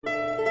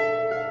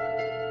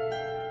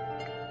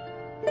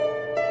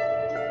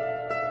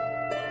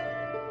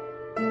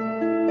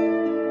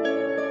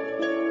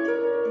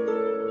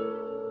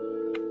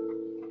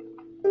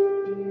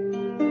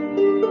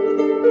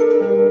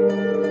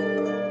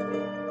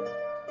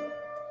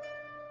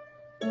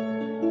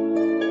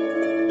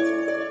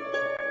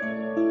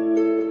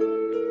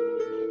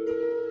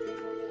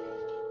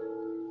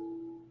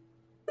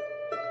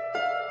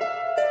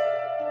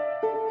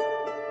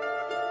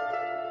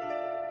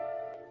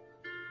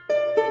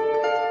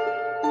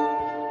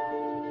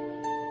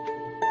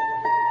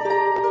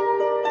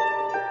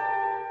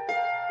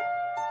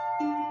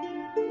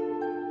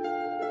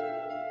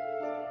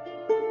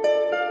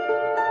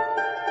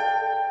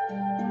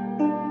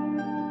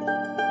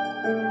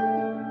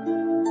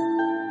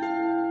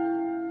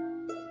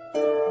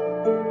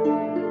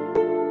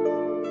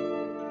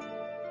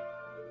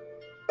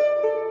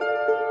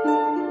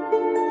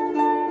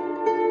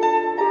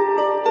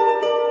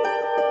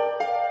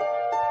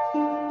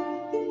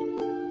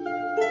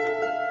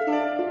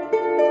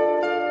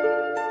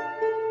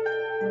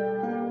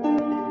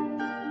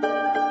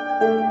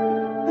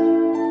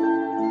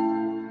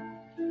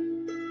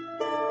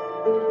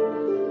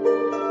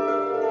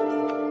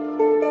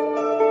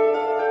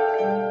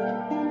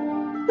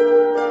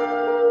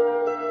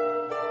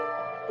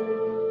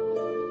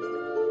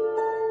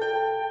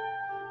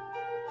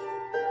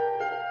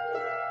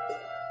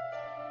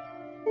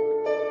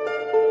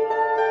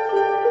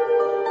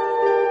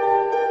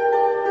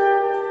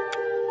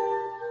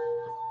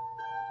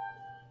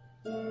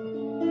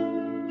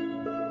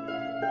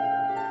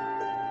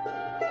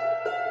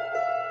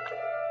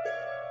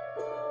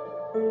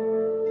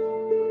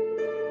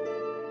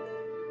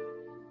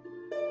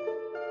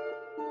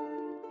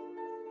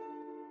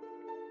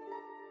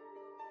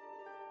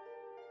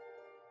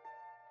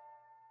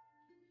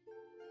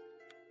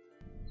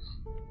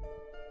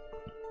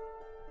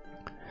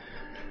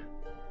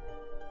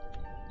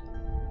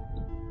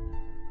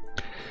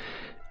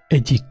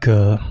Egyik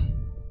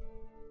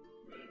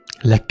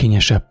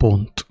legkényesebb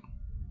pont,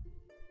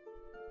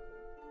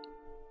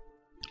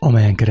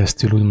 amelyen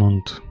keresztül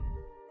úgymond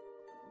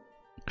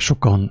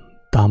sokan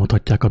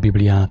támadhatják a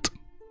Bibliát,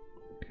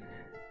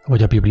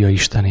 vagy a Biblia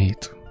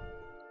istenét,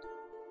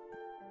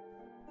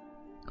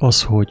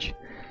 az, hogy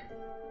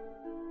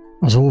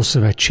az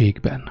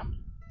Ószövetségben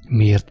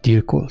miért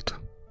gyilkolt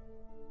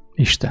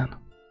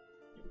Isten?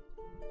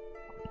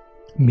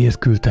 Miért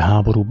küldte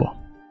háborúba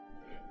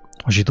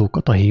a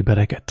zsidókat, a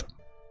hébereket,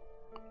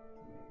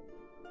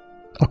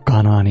 a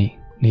kánaáni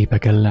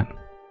népek ellen,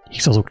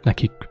 hisz azok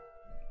nekik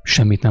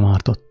semmit nem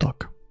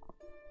ártottak?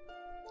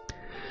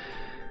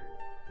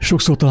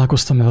 Sokszor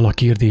találkoztam ezzel a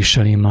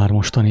kérdéssel én már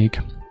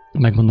mostanig.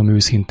 Megmondom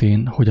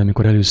őszintén, hogy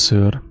amikor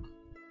először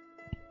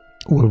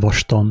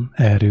olvastam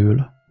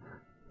erről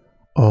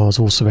az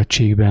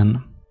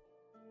Ószövetségben,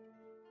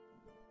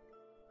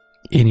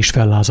 én is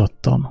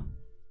fellázadtam.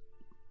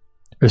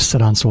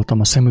 Összeráncoltam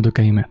a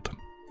szemöldökeimet,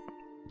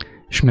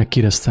 és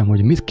megkérdeztem,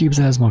 hogy mit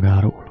képzel ez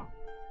magáról?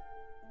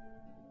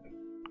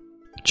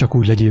 Csak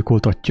úgy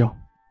legyilkoltatja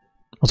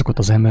azokat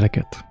az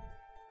embereket,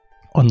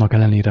 annak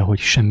ellenére, hogy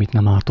semmit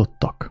nem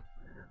ártottak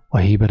a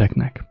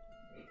hébereknek.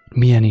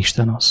 Milyen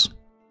Isten az,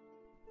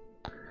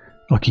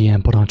 aki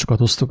ilyen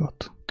parancsokat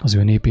osztogat az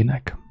ő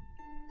népének?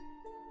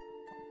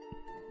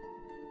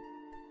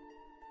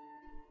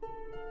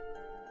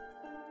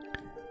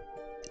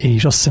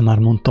 És azt hiszem már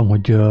mondtam,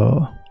 hogy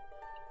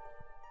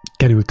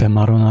kerültem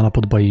már olyan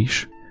állapotba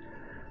is,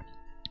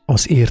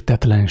 az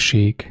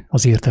értetlenség,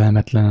 az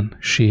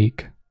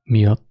értelmetlenség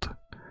miatt,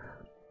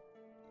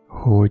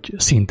 hogy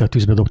szinte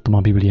tűzbe dobtam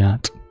a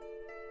Bibliát.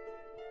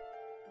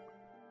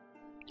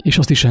 És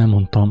azt is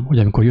elmondtam, hogy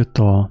amikor jött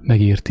a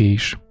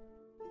megértés,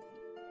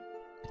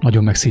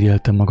 nagyon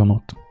megszégyeltem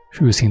magamat, és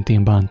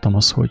őszintén bántam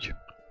az, hogy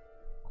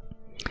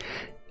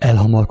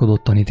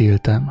elhamarkodottan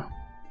ítéltem,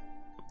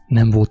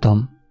 nem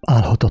voltam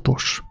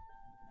álhatatos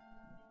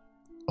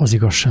az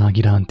igazság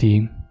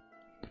iránti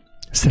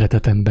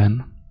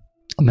szeretetemben,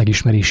 a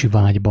megismerési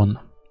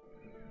vágyban,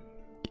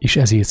 és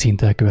ezért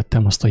szinte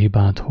elkövettem azt a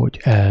hibát, hogy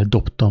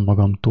eldobtam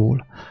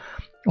magamtól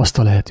azt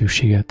a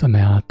lehetőséget,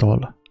 amely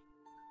által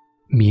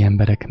mi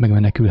emberek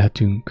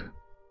megmenekülhetünk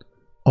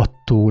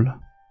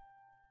attól,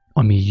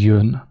 ami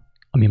jön,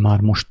 ami már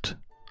most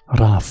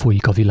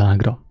ráfolyik a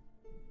világra.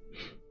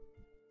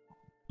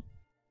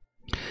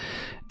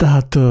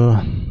 Tehát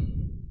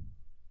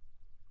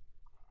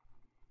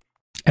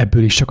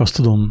ebből is csak azt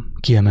tudom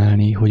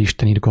kiemelni, hogy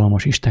Isten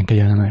irgalmas, Isten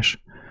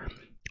kegyelmes,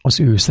 az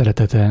ő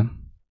szeretete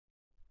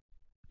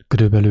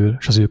körülbelül,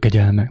 és az ő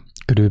kegyelme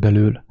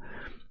körülbelül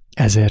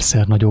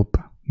 1000-szer nagyobb,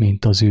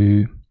 mint az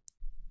ő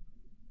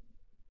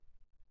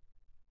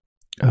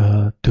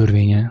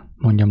törvénye,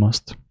 mondjam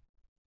azt.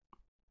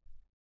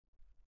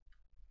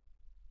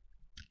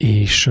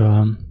 És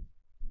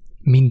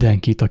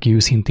mindenkit, aki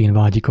őszintén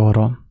vágyik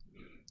arra,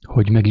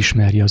 hogy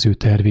megismerje az ő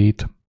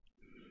tervét,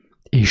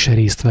 és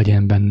részt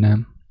vegyen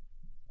bennem,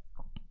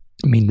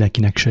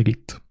 mindenkinek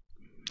segít.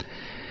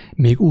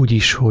 Még úgy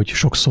is, hogy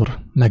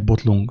sokszor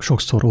megbotlunk,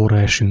 sokszor orra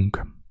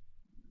esünk,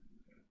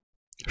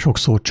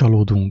 sokszor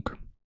csalódunk,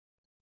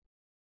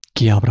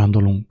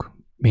 kiábrándulunk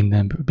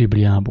mindenből,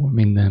 Bibliából,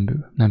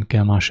 mindenből, nem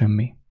kell már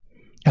semmi.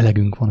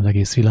 Elegünk van az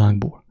egész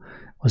világból,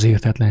 az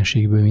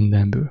értetlenségből,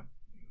 mindenből.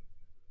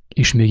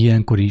 És még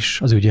ilyenkor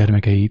is az ő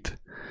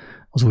gyermekeit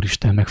az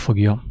Úristen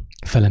megfogja,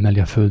 felemeli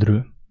a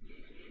földről,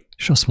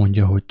 és azt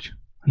mondja, hogy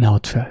ne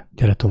add fel,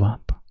 gyere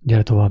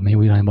tovább, mert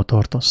jó irányba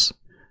tartasz.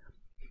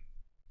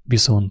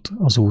 Viszont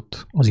az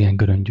út az ilyen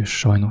göröngyös,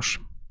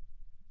 sajnos.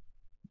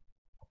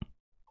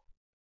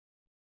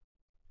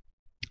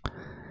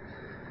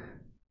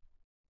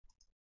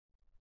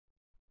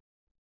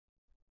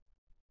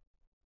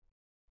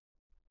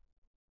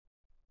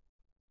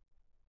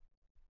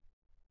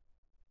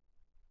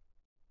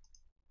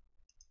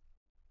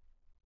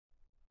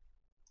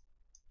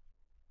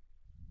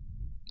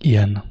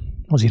 Ilyen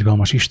az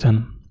irgalmas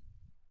Isten.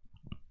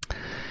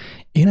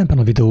 Én ebben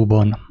a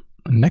videóban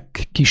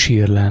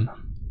megkísérlem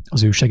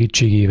az ő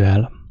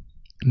segítségével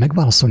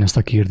megválaszolni ezt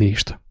a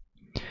kérdést,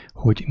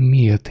 hogy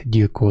miért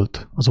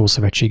gyilkolt az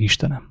Ószövetség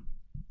istene.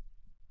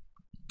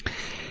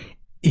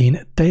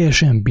 Én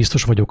teljesen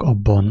biztos vagyok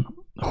abban,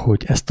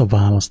 hogy ezt a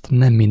választ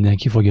nem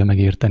mindenki fogja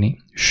megérteni,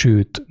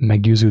 sőt,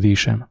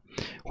 meggyőződésem,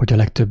 hogy a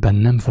legtöbben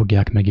nem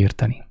fogják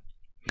megérteni.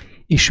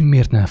 És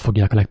miért nem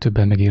fogják a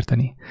legtöbben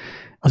megérteni?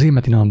 Azért,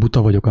 mert én olyan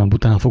buta vagyok, olyan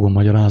bután fogom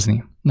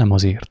magyarázni? Nem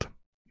azért.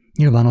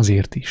 Nyilván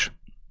azért is.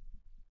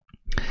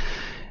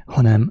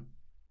 Hanem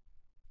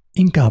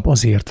inkább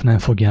azért nem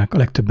fogják a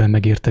legtöbben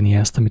megérteni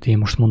ezt, amit én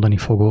most mondani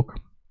fogok,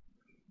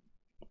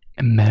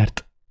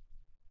 mert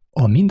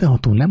a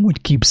mindenható nem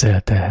úgy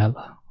képzelte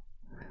el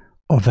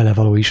a vele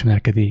való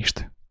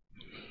ismerkedést,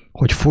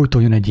 hogy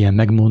folyton jön egy ilyen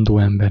megmondó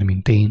ember,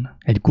 mint én,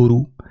 egy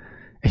guru,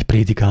 egy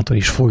prédikátor,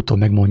 és folyton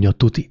megmondja a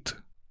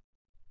tutit.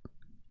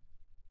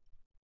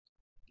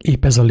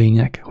 Épp ez a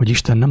lényeg, hogy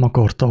Isten nem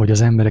akarta, hogy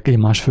az emberek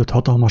egymás fölött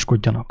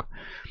hatalmaskodjanak,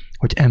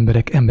 hogy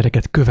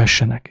embereket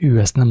kövessenek. Ő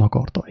ezt nem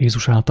akarta.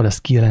 Jézus által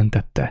ezt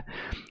kijelentette,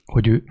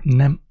 hogy ő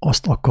nem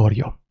azt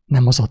akarja,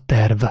 nem az a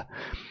terv,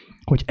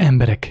 hogy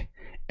emberek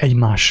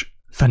egymás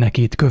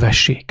fenekét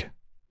kövessék.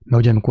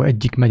 Mert ugye amikor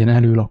egyik megyen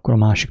elől, akkor a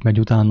másik megy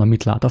utána,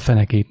 mit lát a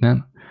fenekét,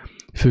 nem?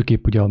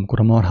 Főképp ugye, amikor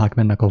a marhák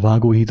mennek a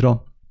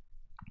vágóhídra,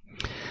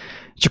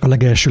 csak a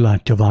legelső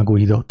látja a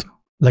vágóhidat.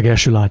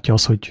 Legelső látja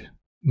az, hogy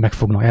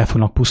el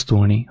fognak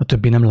pusztulni, a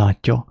többi nem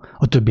látja,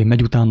 a többi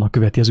megy utána,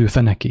 követi az ő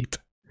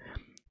fenekét.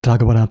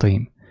 Drága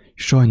barátaim,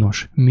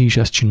 sajnos mi is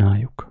ezt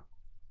csináljuk.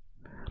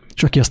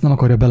 És aki ezt nem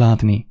akarja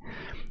belátni,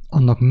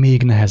 annak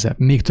még nehezebb,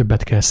 még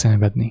többet kell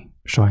szenvedni,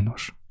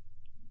 sajnos.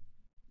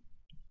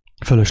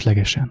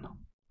 Fölöslegesen.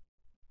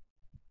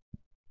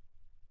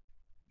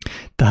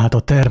 Tehát a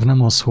terv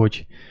nem az,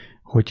 hogy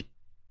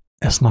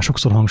ezt már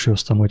sokszor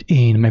hangsúlyoztam, hogy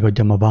én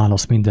megadjam a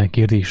választ minden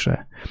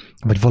kérdésre,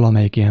 vagy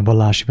valamelyik ilyen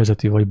vallási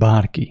vezető, vagy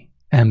bárki,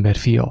 ember,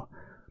 fia,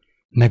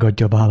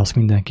 megadja a választ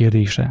minden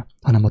kérdésre,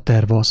 hanem a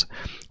terv az,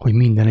 hogy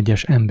minden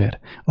egyes ember,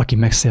 aki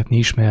meg szeretné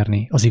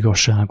ismerni az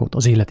igazságot,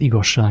 az élet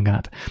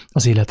igazságát,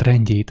 az élet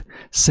rendjét,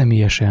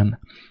 személyesen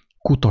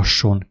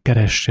kutasson,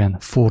 keressen,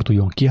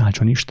 forduljon,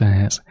 kiáltson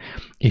Istenhez,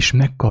 és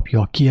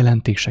megkapja a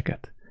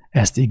kijelentéseket.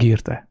 Ezt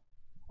ígérte.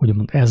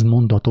 Úgymond ez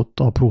mondatott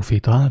a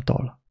próféta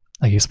által.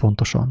 Egész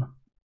pontosan.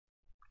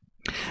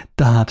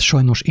 Tehát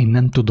sajnos én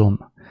nem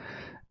tudom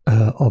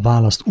a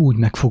választ úgy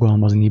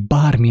megfogalmazni,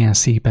 bármilyen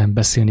szépen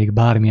beszélnék,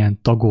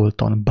 bármilyen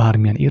tagoltan,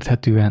 bármilyen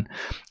érthetően,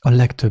 a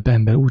legtöbb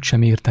ember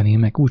úgysem értené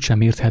meg,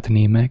 úgysem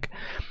érthetné meg,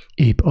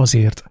 épp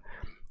azért,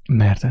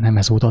 mert nem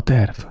ez volt a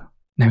terv.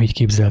 Nem így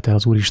képzelte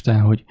az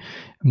Úristen, hogy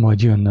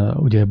majd jön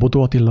ugye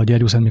Bodó Attila,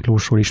 Gyergyó Szent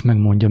Miklósról is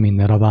megmondja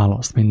mindenre a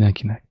választ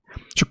mindenkinek.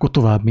 És akkor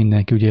tovább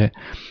mindenki ugye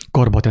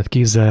karbatett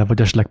kézzel,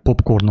 vagy esetleg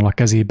popcornnal a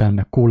kezében,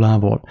 meg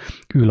kólával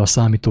ül a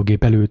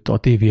számítógép előtt, a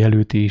tévé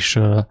előtt, és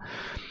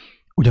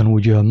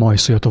ugyanúgy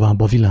majszolja tovább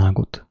a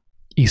világot.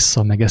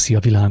 Issza, meg eszi a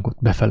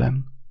világot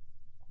befelem.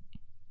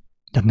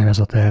 Tehát nem ez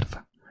a terv,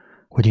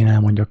 hogy én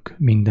elmondjak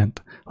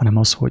mindent, hanem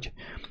az, hogy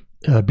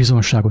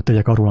bizonságot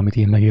tegyek arról, amit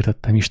én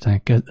megértettem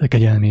Isten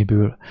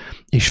kegyelméből,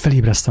 és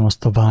felébreztem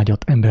azt a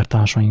vágyat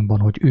embertársaimban,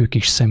 hogy ők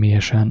is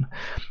személyesen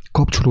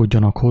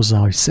kapcsolódjanak hozzá,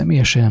 hogy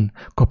személyesen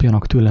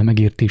kapjanak tőle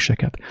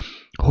megértéseket,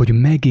 hogy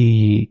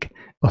megéljék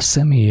a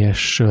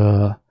személyes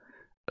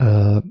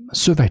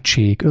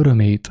szövetség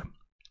örömét.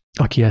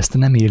 Aki ezt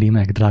nem éli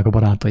meg, drága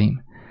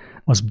barátaim,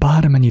 az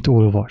bármennyit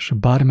olvas,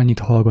 bármennyit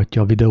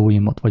hallgatja a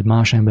videóimat, vagy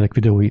más emberek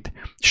videóit,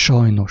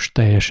 sajnos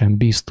teljesen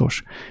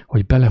biztos,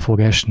 hogy bele fog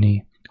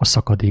esni a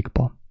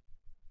szakadékba.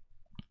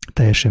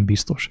 Teljesen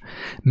biztos.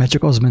 Mert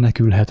csak az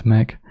menekülhet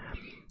meg,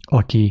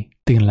 aki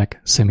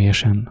tényleg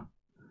személyesen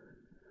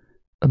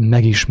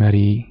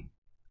megismeri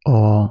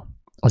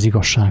az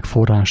igazság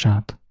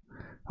forrását,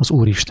 az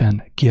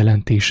Úristen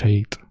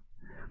kijelentéseit,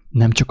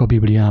 nem csak a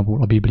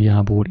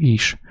Bibliából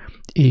is,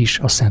 és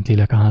a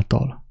Szentlélek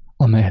által,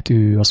 amelyet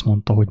ő azt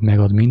mondta, hogy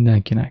megad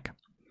mindenkinek.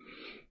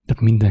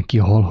 Tehát mindenki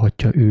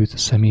hallhatja őt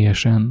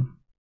személyesen.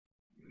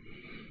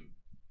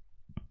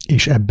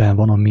 És ebben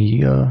van a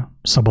mi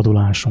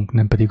szabadulásunk,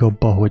 nem pedig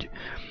abban, hogy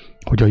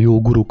a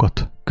jó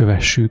gurukat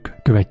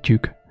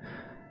követjük,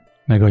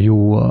 meg a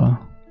jó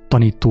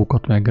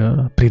tanítókat, meg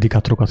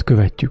prédikátorokat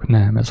követjük.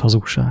 Nem, ez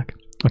hazugság.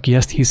 Aki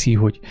ezt hiszi,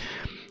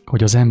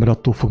 hogy az ember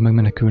attól fog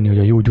megmenekülni, hogy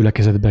a jó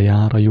gyülekezetben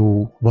jár, a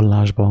jó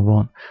vallásban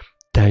van,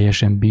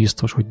 teljesen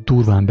biztos, hogy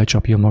durván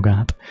becsapja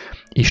magát,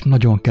 és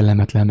nagyon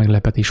kellemetlen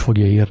meglepetés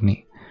fogja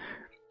érni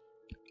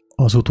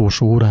az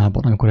utolsó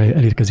órában, amikor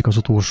elérkezik az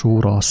utolsó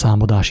óra, a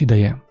számadás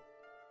ideje.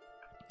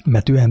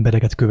 Mert ő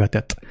embereket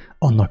követett,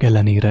 annak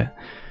ellenére,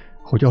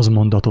 hogy az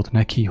mondatott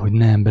neki, hogy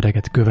ne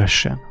embereket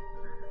kövessen.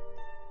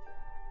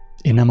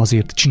 Én nem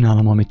azért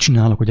csinálom, amit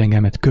csinálok, hogy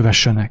engemet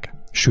kövessenek,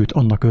 sőt,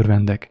 annak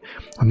örvendek,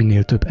 ha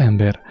minél több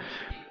ember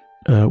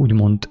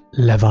úgymond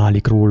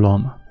leválik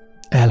rólam,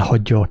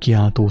 elhagyja a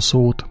kiáltó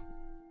szót,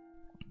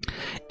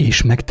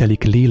 és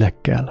megtelik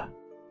lélekkel,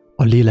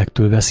 a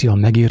lélektől veszi a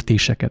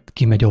megértéseket,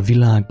 kimegy a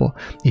világba,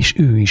 és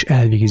ő is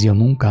elvégzi a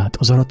munkát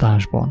az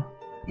aratásban,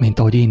 mint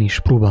ahogy én is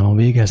próbálom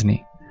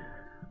végezni.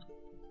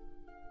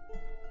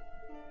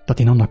 Tehát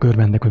én annak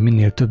örvendek, hogy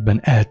minél többen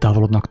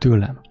eltávolodnak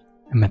tőlem,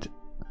 mert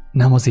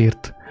nem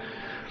azért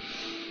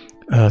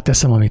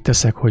teszem, amit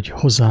teszek, hogy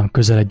hozzám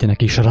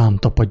közeledjenek és rám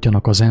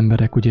tapadjanak az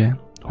emberek, ugye,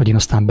 hogy én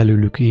aztán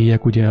belőlük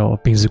éljek, ugye, a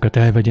pénzüket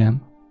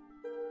elvegyem,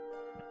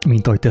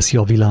 mint ahogy teszi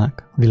a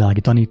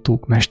világi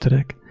tanítók,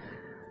 mesterek,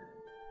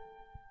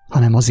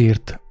 hanem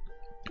azért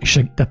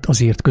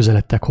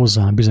közeledtek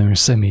hozzám bizonyos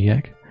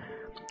személyek,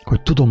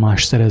 hogy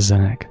tudomást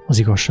szerezzenek az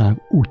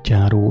igazság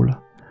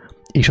útjáról,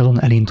 és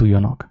azon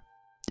elinduljanak,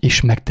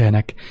 és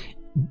megtelnek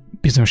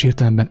bizonyos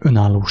értelemben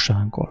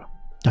önállósággal.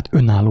 Tehát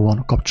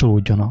önállóan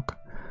kapcsolódjanak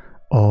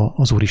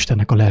az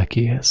Úristennek a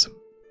lelkéhez.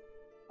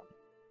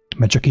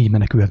 Mert csak így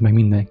menekülhet meg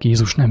mindenki.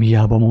 Jézus nem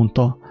hiába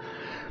mondta,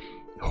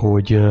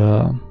 hogy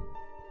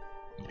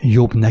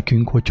jobb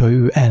nekünk, hogyha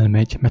ő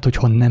elmegy, mert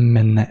hogyha nem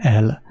menne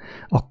el,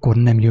 akkor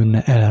nem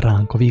jönne el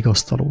ránk a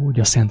vigasztaló,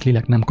 ugye a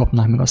Szentlélek, nem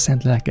kapnánk meg a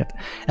Szentléleket.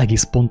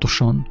 Egész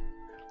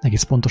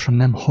pontosan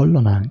nem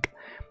hallanánk,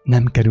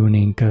 nem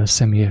kerülnénk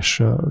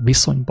személyes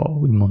viszonyba,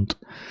 úgymond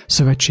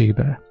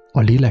szövetségbe a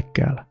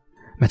lélekkel,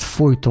 mert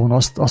folyton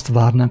azt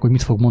várnánk, hogy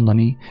mit fog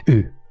mondani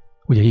ő,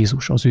 ugye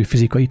Jézus, az ő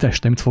fizikai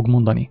teste, mit fog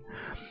mondani.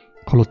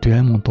 Holott ő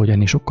elmondta, hogy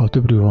ennél sokkal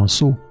többről van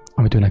szó,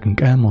 amit ő nekünk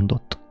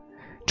elmondott.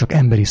 Csak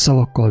emberi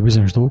szavakkal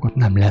bizonyos dolgokat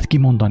nem lehet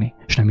kimondani,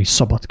 és nem is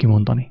szabad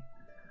kimondani.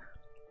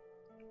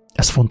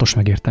 Ez fontos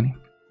megérteni.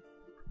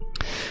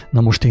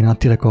 Na most én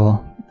áttérek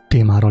a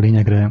témára, a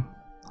lényegre,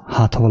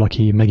 hát ha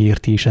valaki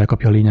megérti és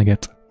elkapja a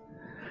lényeget,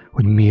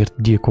 hogy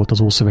miért gyilkolt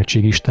az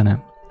Ószövetség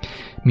istene.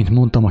 Mint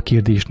mondtam, a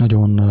kérdés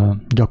nagyon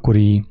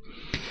gyakori,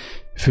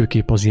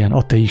 főképp az ilyen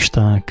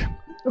ateisták,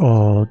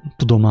 a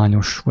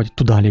tudományos vagy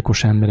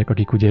tudálékos emberek,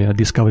 akik ugye a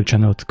Discovery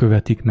Channel-t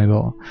követik, meg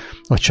a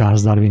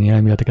Charles Darwini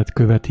elméleteket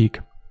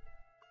követik,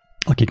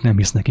 akik nem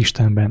hisznek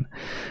Istenben.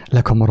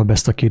 Leghamarabb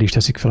ezt a kérdést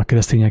teszik fel a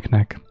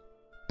keresztényeknek,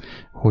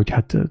 hogy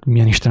hát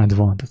milyen Istened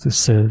van, tehát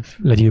ez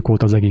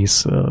legyilkolt az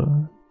egész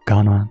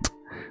Kánaánt,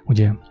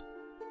 ugye?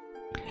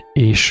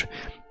 És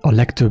a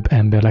legtöbb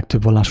ember,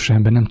 legtöbb vallásos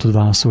ember nem tud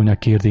válaszolni a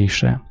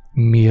kérdésre.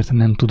 Miért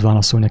nem tud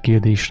válaszolni a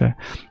kérdésre?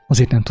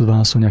 Azért nem tud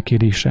válaszolni a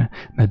kérdésre,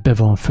 mert be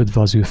van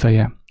födve az ő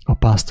feje a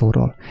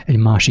pásztorral. Egy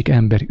másik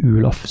ember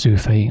ül az ő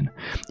fején,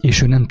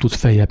 és ő nem tud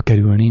feljebb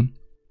kerülni,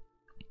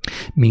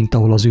 mint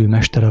ahol az ő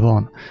mestere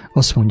van.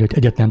 Azt mondja, hogy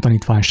egyetlen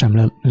tanítvány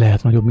sem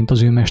lehet nagyobb, mint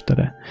az ő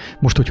mestere.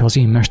 Most, hogyha az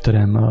én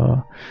mesterem,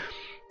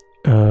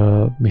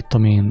 mit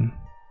tudom én,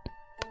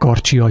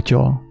 Karcsi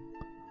atya,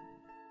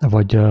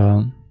 vagy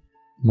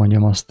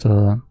mondjam azt,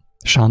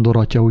 Sándor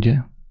atya, ugye,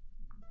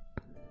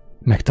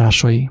 meg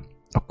társai,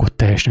 akkor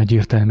teljesen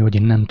egyértelmű, hogy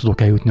én nem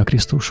tudok eljutni a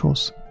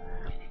Krisztushoz.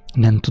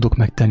 Nem tudok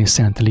megtelni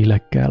szent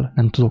lélekkel,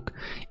 nem tudok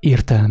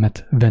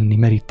értelmet venni,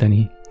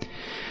 meríteni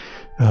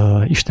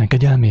Isten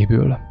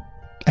kegyelméből,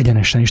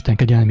 egyenesen Isten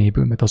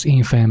kegyelméből, mert az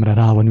én fejemre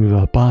rá van ülve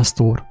a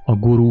pásztor, a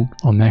guru,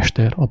 a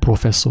mester, a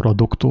professzor, a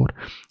doktor,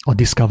 a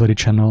Discovery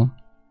Channel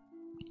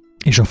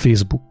és a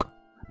Facebook.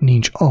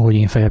 Nincs, ahogy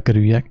én feljebb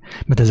kerüljek,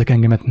 mert ezek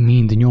engemet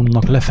mind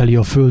nyomnak lefelé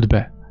a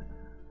földbe.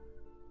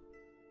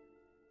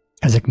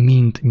 Ezek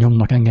mind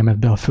nyomnak engemet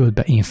be a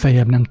földbe. Én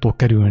feljebb nem tudok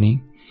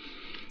kerülni,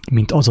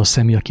 mint az a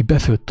személy, aki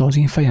befödte az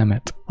én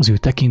fejemet az ő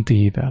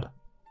tekintélyével.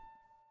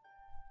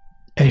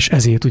 És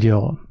ezért ugye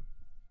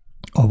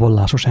a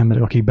vallásos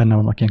emberek, akik benne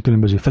vannak ilyen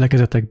különböző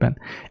felekezetekben,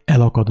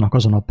 elakadnak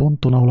azon a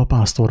ponton, ahol a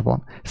pásztor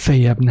van.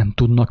 Feljebb nem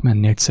tudnak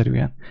menni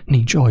egyszerűen.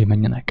 Nincs, ahogy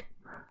menjenek.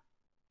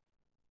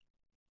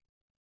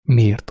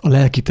 Miért? A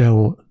lelki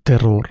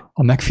terror,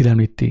 a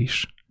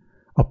megfélemlítés,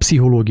 a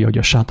pszichológia, vagy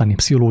a sátáni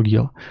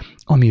pszichológia,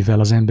 amivel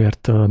az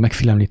embert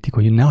megfélemlítik,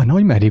 hogy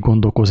nehogy merjék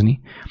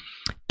gondolkozni.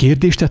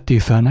 Kérdést tettél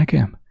fel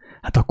nekem?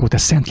 Hát akkor te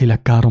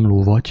szentlélek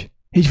káromló vagy.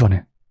 Így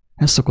van-e?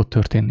 Ez szokott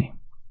történni.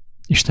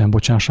 Isten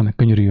bocsássa meg,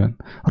 könyörüljön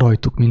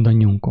rajtuk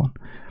mindannyiunkon.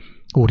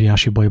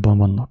 Óriási bajban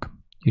vannak,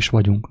 és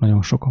vagyunk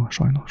nagyon sokan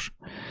sajnos.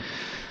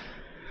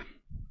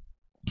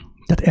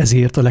 Tehát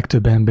ezért a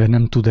legtöbb ember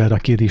nem tud erre a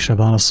kérdésre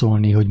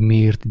válaszolni, hogy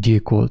miért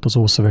gyilkolt az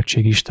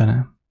Ószövetség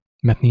istene.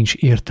 Mert nincs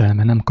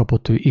értelme, nem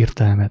kapott ő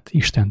értelmet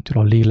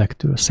Istentől, a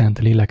lélektől, szent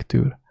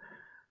lélektől.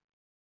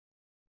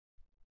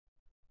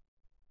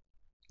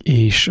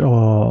 És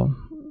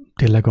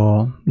tényleg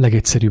a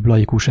legegyszerűbb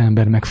laikus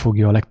ember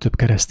megfogja a legtöbb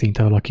keresztényt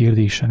el a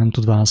kérdésre, nem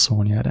tud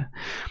válaszolni erre.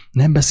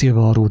 Nem beszélve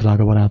arról,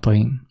 drága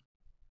barátaim,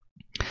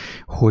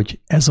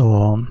 hogy ez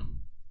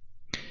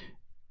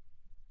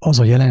az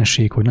a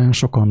jelenség, hogy nagyon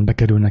sokan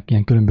bekerülnek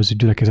ilyen különböző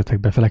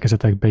gyülekezetekbe,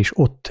 felekezetekbe, és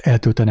ott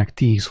eltöltenek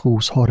 10,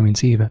 20,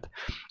 30 évet.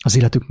 Az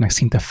életüknek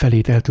szinte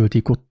felét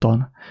eltöltik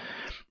ottan,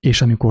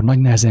 és amikor nagy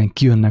nehezen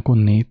kijönnek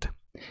onnét,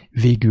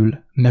 végül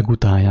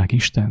megutálják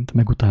Istent,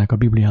 megutálják a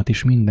Bibliát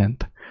és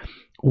mindent.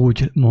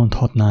 Úgy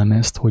mondhatnám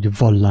ezt, hogy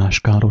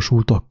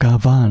valláskárosultakká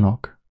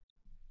válnak.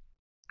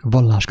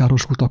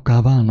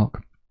 Valláskárosultakká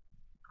válnak.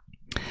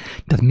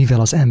 Tehát mivel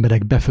az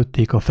emberek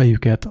befödték a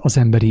fejüket, az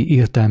emberi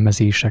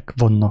értelmezések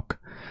vannak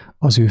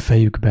az ő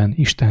fejükben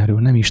Istenről,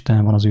 nem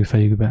Isten van az ő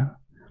fejükben.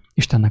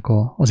 Istennek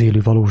az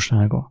élő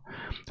valósága,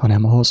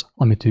 hanem az,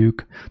 amit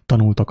ők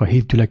tanultak a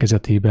hét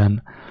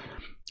gyülekezetében,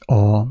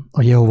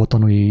 a Jehova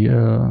tanúi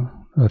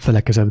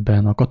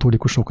felekezetben, a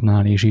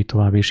katolikusoknál, és így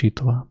tovább, és így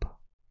tovább.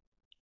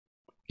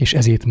 És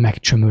ezért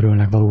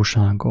megcsömörölnek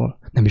valósággal.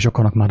 Nem is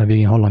akarnak már a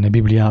végén hallani a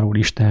Bibliáról,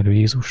 Istenről,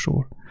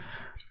 Jézusról.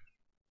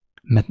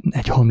 Mert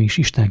egy hamis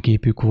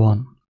istenképük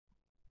van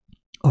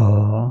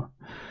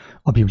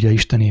a Biblia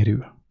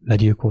istenéről.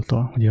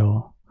 Legyilkolta ugye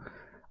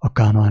a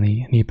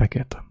kánaáni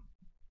népeket.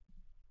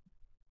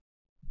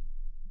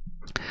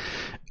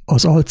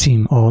 Az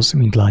alcím az,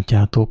 mint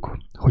látjátok,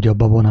 hogy a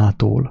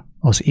babonától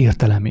az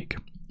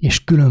értelemig.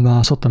 És külön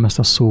választottam ezt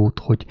a szót,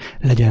 hogy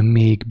legyen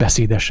még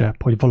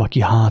beszédesebb, hogy valaki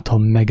ha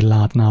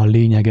meglátná a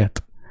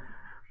lényeget,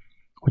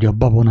 hogy a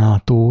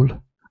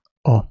babonától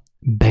a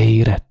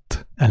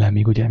beérett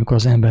elemig, ugye, amikor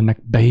az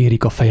embernek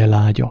beérik a feje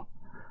lágya,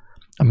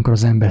 amikor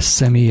az ember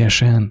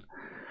személyesen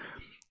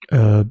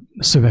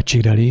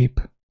szövetségre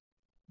lép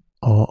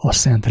a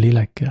Szent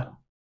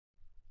Lélekkel,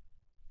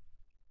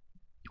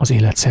 az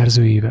élet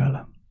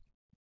szerzőjével,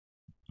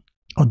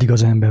 addig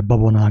az ember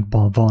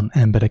babonákban van,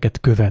 embereket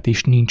követ,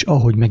 és nincs,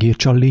 ahogy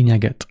megértse a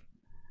lényeget.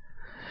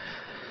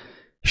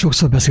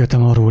 Sokszor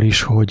beszéltem arról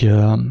is, hogy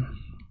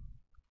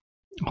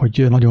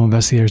nagyon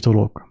veszélyes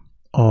dolog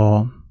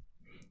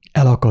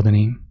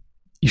elakadni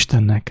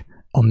Istennek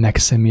a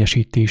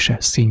megszemélyesítése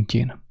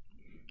szintjén.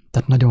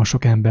 Tehát nagyon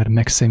sok ember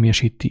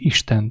megszemélyesíti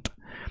Istent,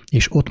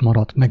 és ott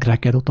marad,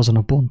 megreked ott azon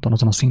a ponton,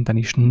 azon a szinten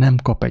is, nem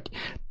kap egy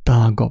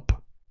tágabb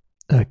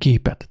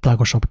képet,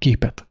 tágasabb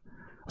képet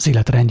az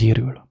élet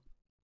rendjéről,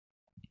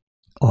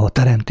 a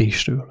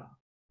teremtésről.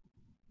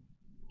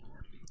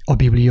 A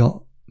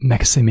Biblia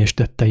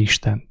megszemélyesítette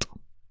Istent.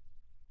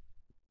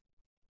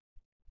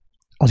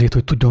 Azért,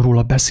 hogy tudjon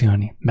róla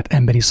beszélni, mert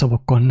emberi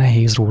szavakkal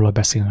nehéz róla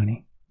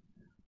beszélni.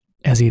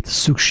 Ezért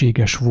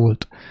szükséges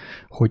volt,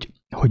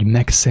 hogy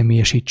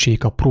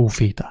megszemélyesítsék a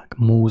próféták,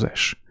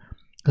 Mózes,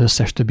 az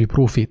összes többi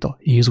próféta,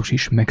 Jézus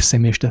is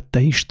megszemélyesítette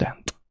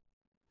Istent.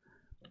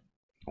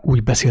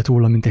 Úgy beszélt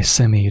róla, mint egy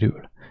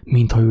személyről,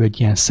 mintha ő egy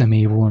ilyen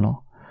személy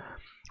volna.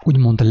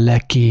 Úgymond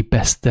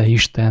leképezte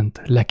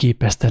Istent,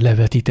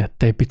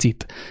 levetítette egy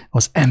picit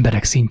az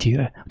emberek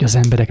szintjére, hogy az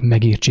emberek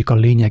megértsék a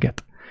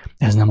lényeget.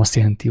 Ez nem azt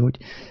jelenti,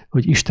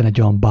 hogy Isten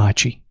egy olyan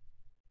bácsi,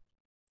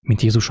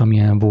 mint Jézus,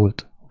 amilyen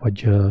volt,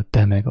 vagy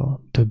te meg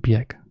a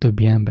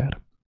többi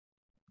ember.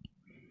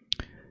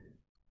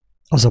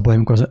 Az a baj,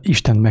 amikor az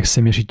Istent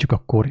megszemélyesítjük,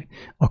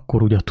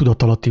 akkor ugye a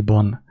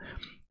tudatalattiban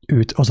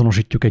őt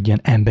azonosítjuk egy ilyen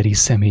emberi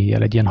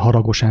személlyel, egy ilyen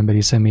haragos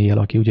emberi személlyel,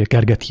 aki ugye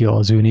kergeti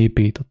az ő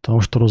népét, ott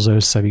ostorozza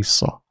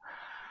össze-vissza.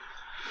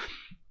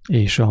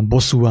 És a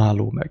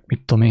bosszúálló, meg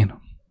mit tudom én.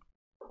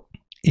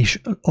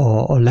 És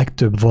a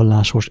legtöbb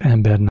vallásos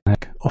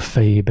embernek a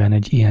fejében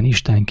egy ilyen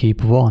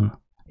istenkép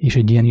van, és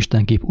egy ilyen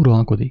istenkép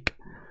uralkodik.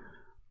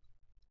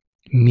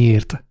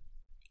 Miért?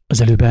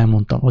 Az előbb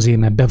elmondtam, azért,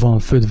 mert be van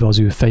födve az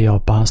ő feje a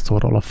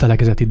pásztorral, a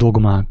felekezeti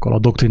dogmákkal, a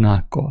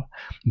doktrinákkal.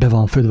 Be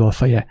van födve a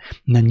feje,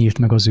 nem nyílt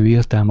meg az ő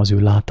értelme, az ő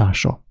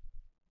látása.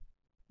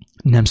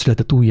 Nem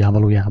született újjá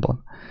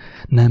valójában.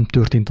 Nem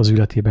történt az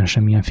életében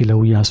semmilyenféle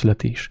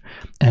újjászületés.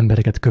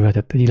 Embereket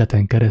követett egy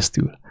életen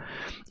keresztül.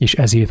 És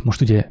ezért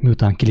most ugye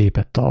miután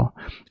kilépett a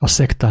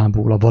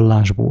szektából, a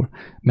vallásból,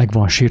 meg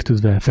van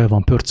sértődve, fel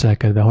van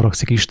pörcelkedve,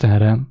 haragszik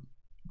Istenre,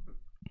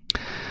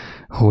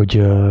 hogy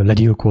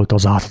legyilkolta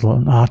az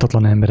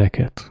ártatlan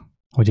embereket.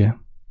 Ugye?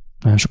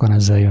 Nagyon sokan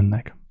ezzel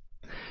jönnek.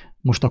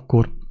 Most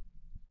akkor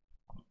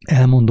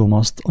elmondom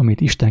azt,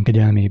 amit Isten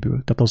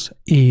kegyelméből, tehát az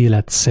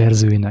élet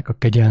szerzőjének a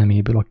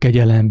kegyelméből, a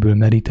kegyelemből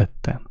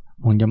merítettem,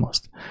 mondjam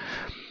azt.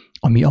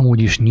 Ami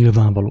amúgy is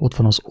nyilvánvaló, ott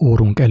van az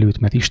órunk előtt,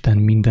 mert Isten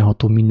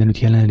mindenható, mindenütt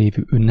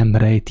jelenlévő, ő nem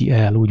rejti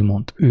el,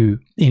 úgymond.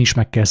 Én is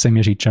meg kell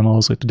személyesítsem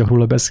ahhoz, hogy tudjak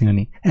róla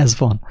beszélni. Ez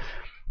van.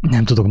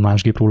 Nem tudok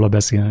másképp róla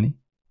beszélni.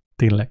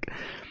 Tényleg.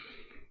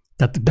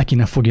 Tehát be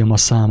kéne fogjam a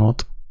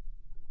számot,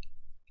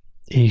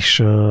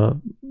 és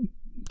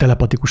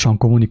telepatikusan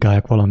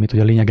kommunikáljak valamit, hogy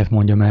a lényeget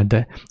mondjam el,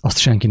 de azt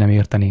senki nem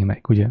értené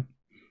meg, ugye?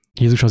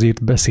 Jézus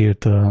azért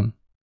beszélt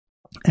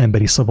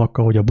emberi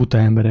szavakkal, hogy a buta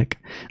emberek,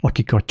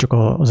 akik csak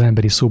az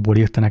emberi szóból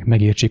értenek,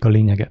 megértsék a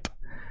lényeget.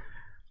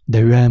 De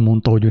ő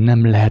elmondta, hogy ő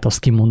nem lehet azt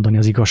kimondani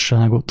az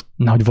igazságot,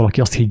 nehogy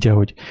valaki azt higgye,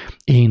 hogy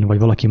én vagy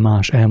valaki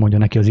más elmondja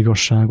neki az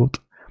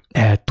igazságot,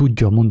 el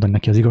tudja mondani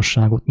neki az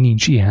igazságot,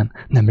 nincs ilyen,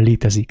 nem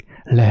létezik,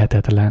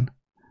 lehetetlen.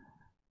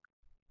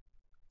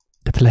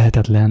 Tehát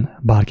lehetetlen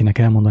bárkinek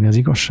elmondani az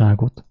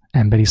igazságot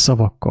emberi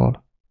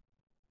szavakkal.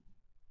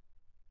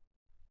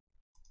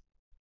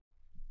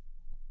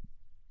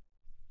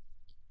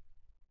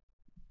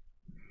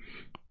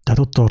 Tehát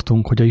ott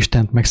tartunk, hogy a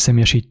Istent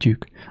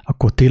megszemélyesítjük,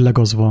 akkor tényleg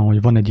az van,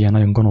 hogy van egy ilyen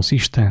nagyon gonosz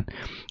Isten,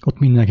 ott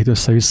mindenkit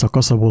össze-vissza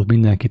kaszabolt,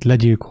 mindenkit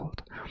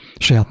legyilkolt,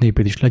 saját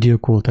népét is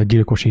legyilkolt, egy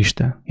gyilkos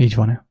Isten. Így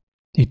van-e?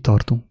 Itt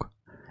tartunk.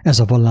 Ez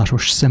a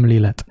vallásos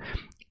szemlélet.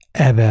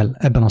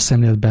 Ebben a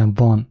szemléletben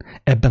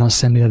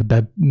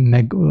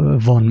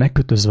van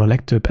megkötözve a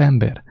legtöbb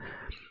ember.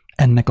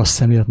 Ennek a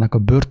szemléletnek a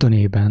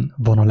börtönében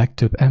van a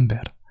legtöbb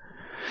ember.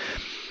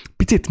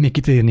 Picit még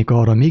kitérnék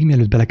arra, még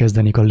mielőtt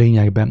belekezdenék a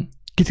lényegben,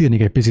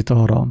 kitérnék egy picit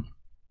arra,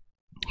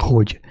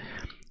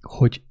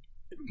 hogy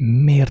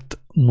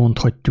miért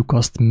mondhatjuk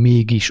azt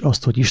mégis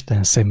azt, hogy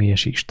Isten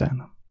személyes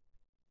Isten.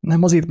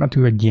 Nem azért, mert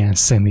ő egy ilyen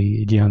személy,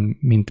 egy ilyen,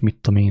 mint mit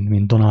tudom én,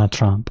 mint Donald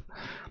Trump,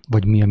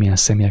 vagy mi, amilyen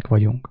személyek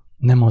vagyunk.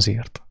 Nem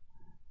azért.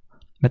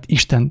 Mert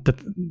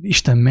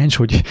Isten ments,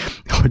 hogy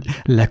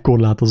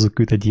lekorlátozzuk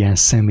őt egy ilyen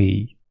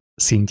személy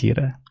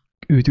szintjére.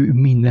 Ő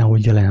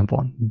mindenhogy jelen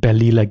van.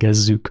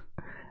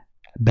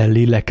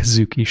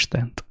 Belélegzzük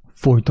Istent.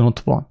 Folyton ott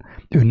van.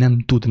 Ő nem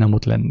tud nem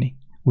ott lenni,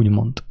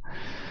 úgymond.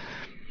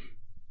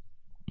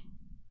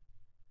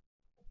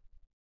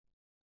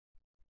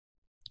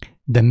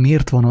 De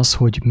miért van az,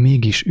 hogy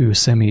mégis ő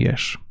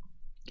személyes?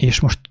 És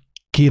most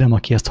kérem,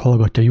 aki ezt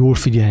hallgatja, jól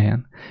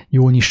figyeljen,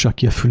 jól nyissa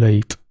ki a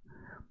füleit,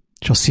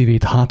 és a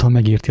szívét, ha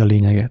megérti a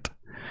lényeget.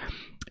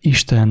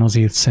 Isten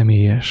azért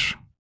személyes,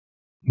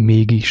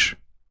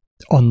 mégis,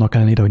 Annak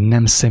ellenére, hogy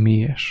nem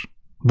személyes.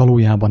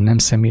 Valójában nem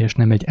személyes,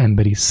 nem egy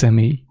emberi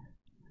személy.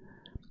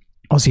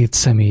 Azért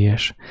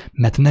személyes,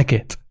 mert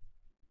neked,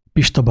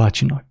 Pista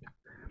bácsinak,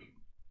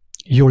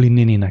 Joli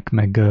néninek,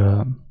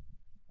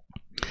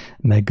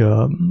 meg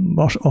a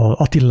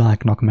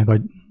Attiláknak, meg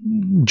a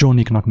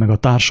Johnnynak, meg a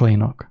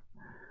társainak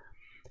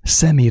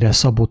személyre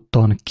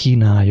szabottan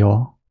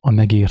kínálja a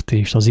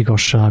megértést, az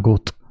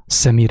igazságot,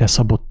 személyre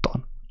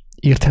szabottan.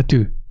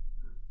 Érthető,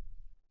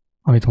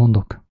 amit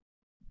mondok?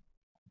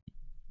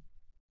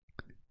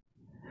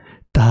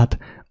 Tehát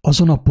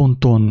azon a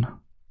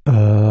ponton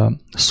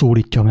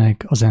szólítja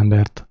meg az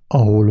embert,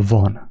 ahol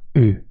van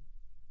ő.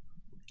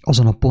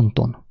 Azon a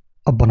ponton,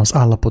 abban az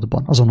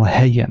állapotban, azon a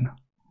helyen.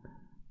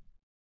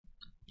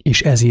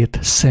 És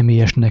ezért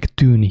személyesnek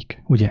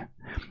tűnik, ugye?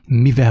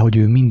 Mivel, hogy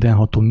ő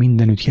mindenható,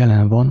 mindenütt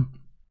jelen van,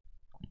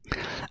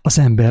 az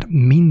ember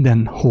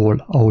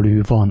mindenhol, ahol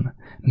ő van,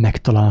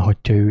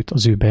 megtalálhatja őt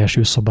az ő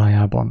belső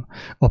szobájában,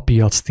 a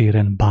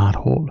piactéren,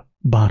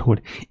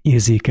 bárhol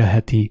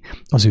érzékelheti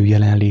az ő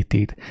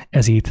jelenlétét,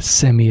 ezért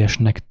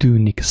személyesnek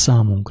tűnik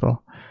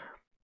számunkra.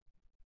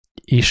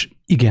 És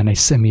igen, egy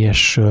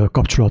személyes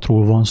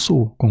kapcsolatról van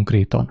szó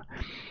konkrétan,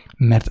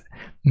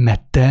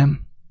 mert te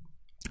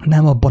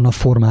nem abban a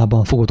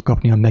formában fogod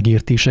kapni a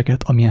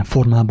megértéseket, amilyen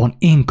formában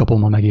én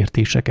kapom a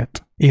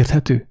megértéseket.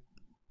 Érthető?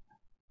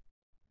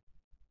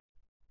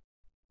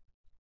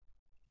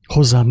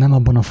 Hozzád nem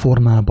abban a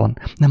formában,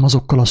 nem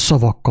azokkal a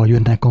szavakkal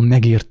jönnek a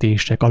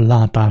megértések, a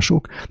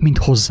látások, mint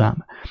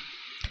hozzám.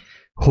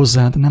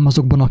 Hozzád nem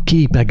azokban a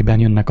képekben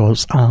jönnek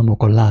az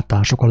álmok, a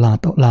látások, a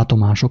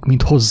látomások,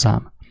 mint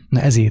hozzám. Na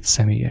ezért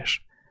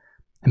személyes.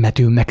 Mert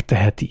ő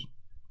megteheti.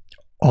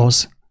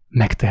 Az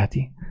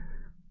megteheti.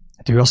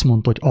 Hát ő azt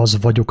mondta, hogy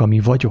az vagyok, ami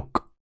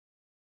vagyok.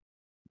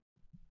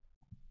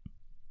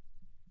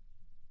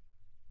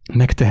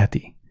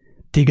 Megteheti.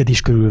 Téged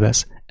is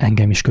körülvesz,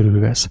 engem is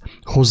körülvesz.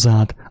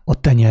 Hozzád a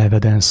te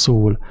nyelveden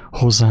szól,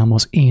 hozzám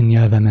az én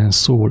nyelvemen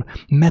szól,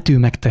 mert ő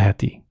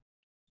megteheti.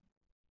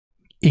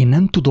 Én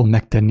nem tudom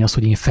megtenni azt,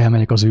 hogy én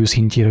felmegyek az ő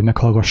szintjére, hogy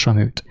meghallgassam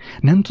őt.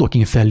 Nem tudok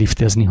én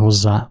felliftezni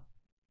hozzá.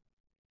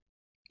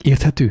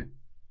 Érthető?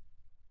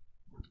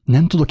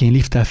 Nem tudok én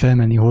lifttel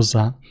felmenni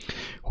hozzá,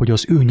 hogy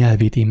az ő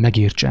nyelvét én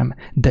megértsem,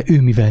 de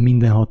ő, mivel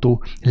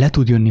mindenható, le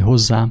tud jönni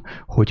hozzám,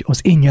 hogy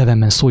az én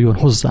nyelvemben szóljon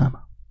hozzám.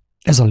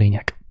 Ez a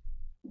lényeg.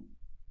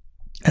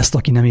 Ezt,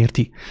 aki nem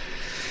érti,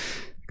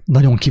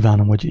 nagyon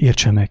kívánom, hogy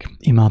értse meg,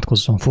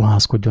 imádkozzon,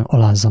 fohászkodjon,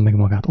 alázza meg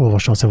magát,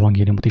 olvassa az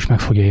evangéliumot, és meg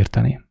fogja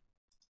érteni.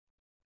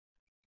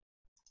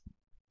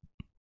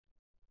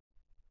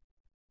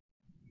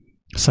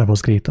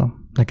 Szevasz, Gréta,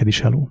 neked is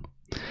hello.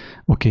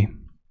 Oké.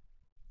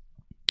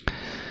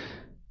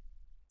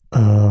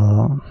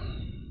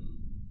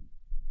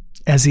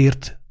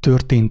 Ezért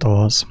történt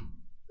az,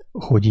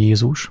 hogy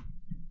Jézus,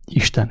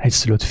 Isten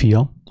egyszülött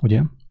fia,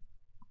 ugye,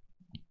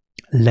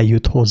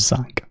 lejött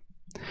hozzánk.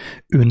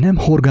 Ő nem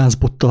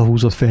horgászbottal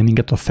húzott fel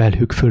minket a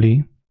felhők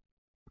fölé,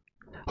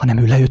 hanem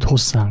ő lejött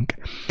hozzánk.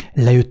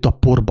 Lejött a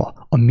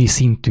porba, a mi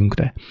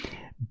szintünkre.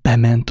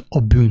 Bement a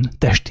bűn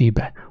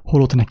testébe,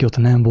 holott neki ott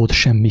nem volt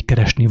semmi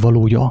keresni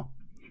valója.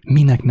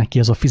 Minek neki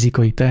ez a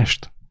fizikai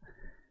test?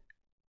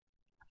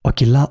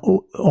 Aki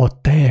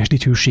a teljes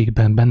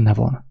dicsőségben benne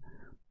van.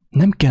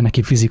 Nem kell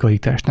neki fizikai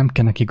test, nem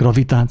kell neki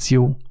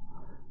gravitáció,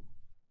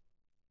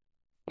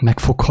 meg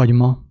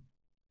fokhagyma,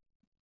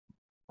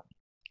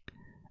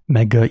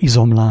 meg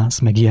izomláz,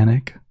 meg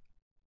ilyenek.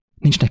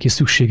 Nincs neki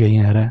szüksége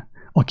ilyenre.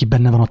 Aki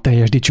benne van a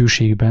teljes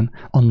dicsőségben,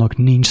 annak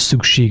nincs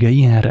szüksége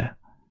ilyenre.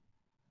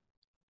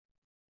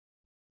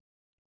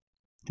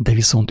 De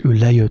viszont ő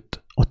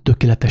lejött a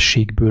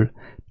tökéletességből,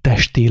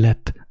 testé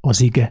lett,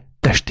 az ige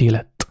testé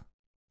lett.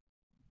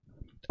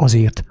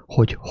 Azért,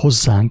 hogy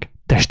hozzánk,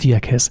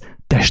 testiekhez,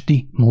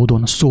 testi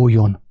módon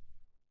szóljon.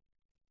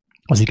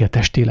 Az ige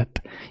testé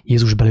lett.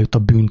 Jézus belejött a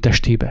bűn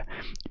testébe.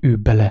 Ő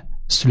bele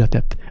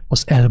született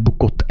az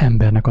elbukott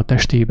embernek a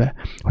testébe,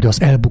 hogy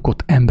az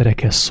elbukott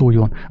emberekhez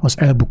szóljon, az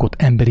elbukott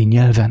emberi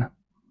nyelven.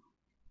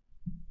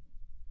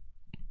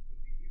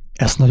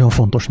 Ezt nagyon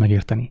fontos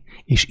megérteni,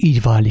 és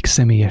így válik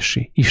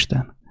személyessé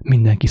Isten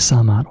mindenki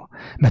számára,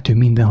 mert ő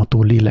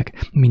mindenható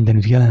lélek,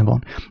 mindenütt jelen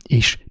van,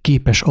 és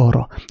képes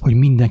arra, hogy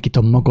mindenkit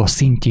a maga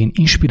szintjén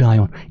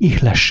inspiráljon,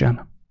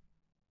 ihlessen,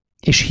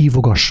 és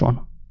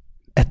hívogasson.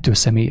 Ettől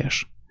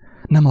személyes.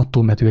 Nem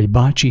attól, mert ő egy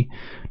bácsi,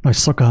 nagy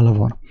szakálla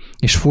van,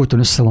 és folyton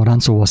össze van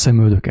ráncolva a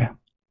szemöldöke,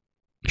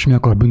 és mi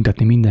akar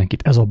büntetni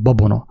mindenkit. Ez a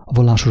babona, a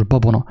vallásos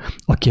babona,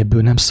 aki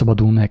ebből nem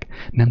szabadul meg,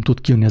 nem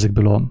tud kijönni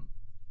ezekből a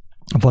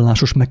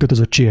vallásos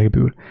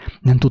megkötözöttségekből,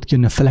 nem tud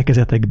kijönni a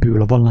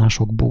felekezetekből, a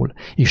vallásokból,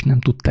 és nem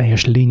tud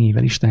teljes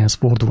lényével Istenhez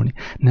fordulni,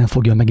 nem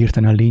fogja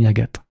megérteni a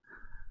lényeget.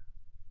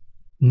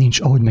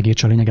 Nincs ahogy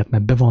megértse a lényeget,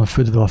 mert be van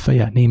födve a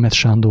feje Németh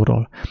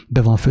Sándorral,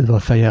 be van födve a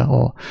feje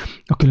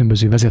a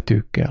különböző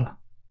vezetőkkel,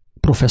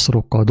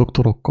 professzorokkal,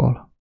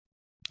 doktorokkal,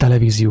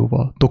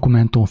 televízióval,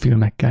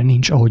 dokumentumfilmekkel,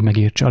 nincs ahogy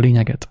megértse a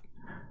lényeget.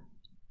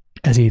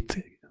 Ezért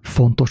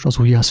fontos az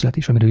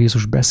újjászületés, amiről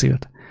Jézus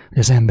beszélt, hogy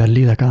az ember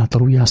lélek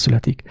által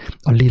újjászületik,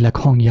 a lélek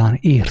hangján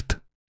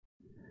ért.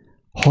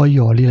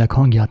 hallja a lélek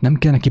hangját, nem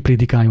kell neki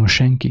prédikáljon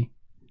senki.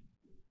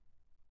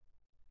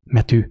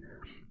 Mert ő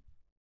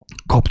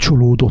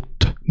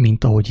kapcsolódott,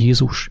 mint ahogy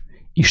Jézus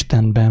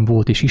Istenben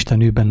volt, és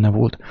Isten ő benne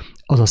volt,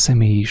 az a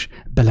személy is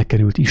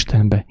belekerült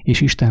Istenbe,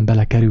 és Isten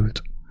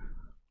belekerült.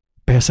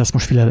 Persze ezt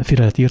most félre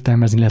lehet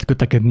értelmezni, lehet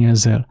kötekedni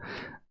ezzel,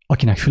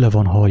 akinek füle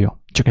van,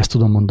 hallja. Csak ezt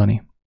tudom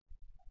mondani.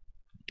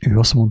 Ő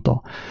azt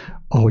mondta,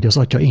 ahogy az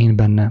Atya én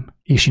bennem,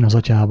 és én az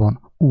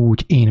Atyában,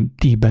 úgy én,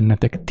 ti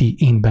bennetek, ti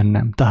én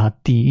bennem,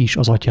 tehát ti is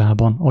az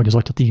Atyában, ahogy az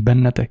Atya ti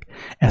bennetek.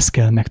 Ez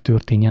kell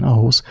megtörténjen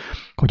ahhoz,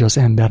 hogy az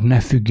ember ne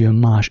függjön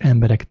más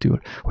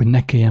emberektől, hogy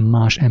ne kelljen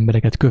más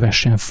embereket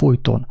kövessen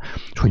folyton,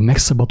 és hogy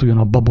megszabaduljon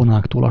a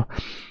babonáktól,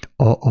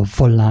 a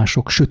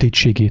vallások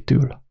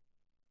sötétségétől.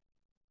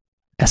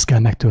 Ez kell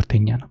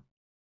megtörténjen.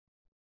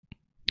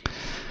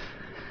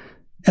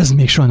 Ez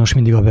még sajnos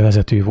mindig a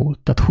bevezető volt.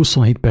 Tehát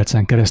 27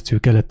 percen keresztül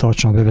kellett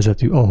tartson a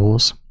bevezető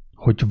ahhoz,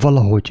 hogy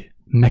valahogy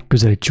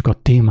megközelítsük a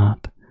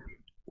témát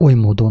oly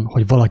módon,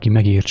 hogy valaki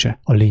megértse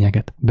a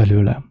lényeget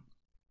belőle.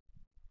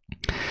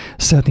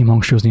 Szeretném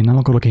hangsúlyozni, nem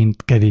akarok én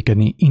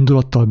kevékedni,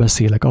 indulattal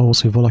beszélek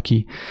ahhoz, hogy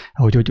valaki,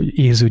 hogy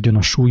érződjön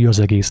a súlya az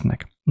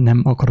egésznek.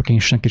 Nem akarok én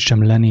senkit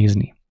sem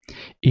lenézni.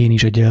 Én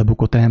is egy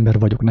elbukott ember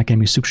vagyok,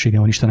 nekem is szüksége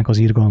van Istennek az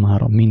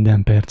irgalmára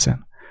minden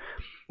percen.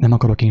 Nem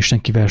akarok én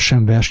senkivel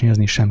sem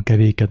versenyezni, sem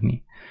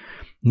kevékedni.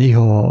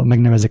 Néha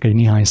megnevezek egy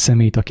néhány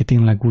személyt, aki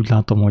tényleg úgy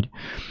látom,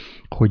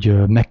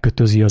 hogy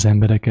megkötözi az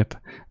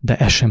embereket, de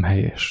ez sem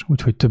helyes.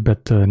 Úgyhogy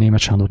többet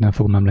Németh Sándort nem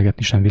fogom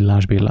emlegetni, sem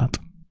Villás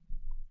Bélát.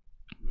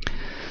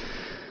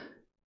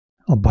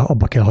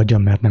 Abba kell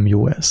hagyjam, mert nem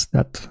jó ez.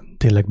 Tehát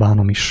tényleg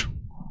bánom is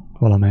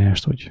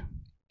valamelyest, hogy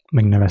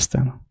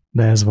megneveztem.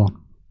 De ez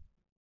van.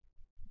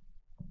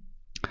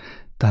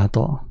 Tehát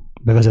a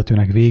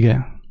bevezetőnek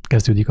vége,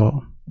 kezdődik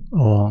a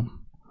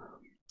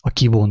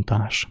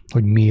kibontás,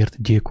 hogy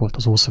miért gyilkolt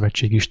az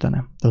ószövetség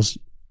istene.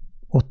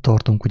 Ott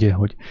tartunk ugye,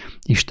 hogy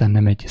Isten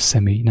nem egy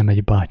személy, nem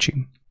egy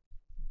bácsi.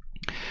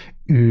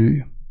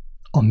 Ő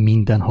a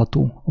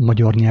mindenható, a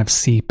magyar nyelv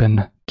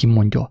szépen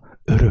kimondja,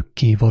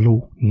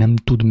 örökkévaló, nem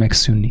tud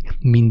megszűnni,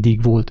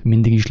 mindig volt,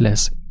 mindig is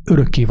lesz,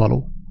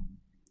 örökkévaló,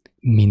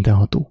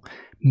 mindenható,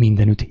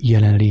 mindenütt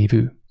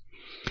jelenlévő.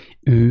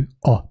 Ő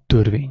a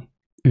törvény.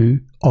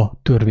 Ő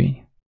a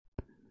törvény.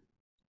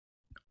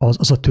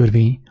 Az a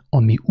törvény,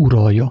 ami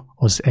uralja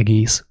az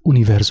egész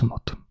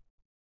univerzumot.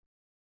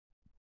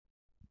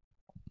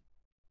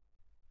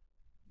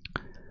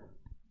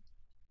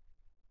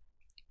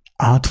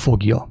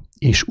 Átfogja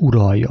és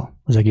uralja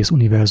az egész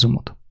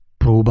univerzumot.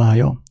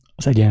 Próbálja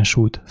az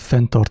egyensúlyt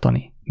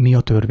fenntartani. Mi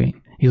a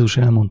törvény? Jézus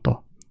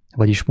elmondta,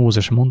 vagyis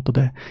Mózes mondta,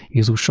 de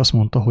Jézus azt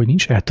mondta, hogy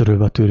nincs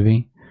eltörölve a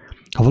törvény.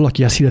 Ha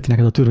valaki ezt hirdeti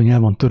neked, a törvény el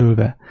van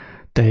törölve,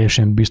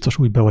 teljesen biztos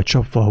úgy be vagy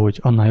csapva, hogy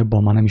annál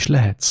jobban már nem is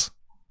lehetsz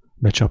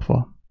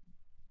becsapva.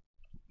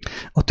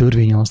 A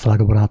törvény az,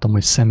 drága barátom,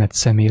 hogy szemet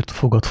szemért,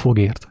 fogad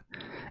fogért.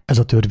 Ez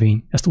a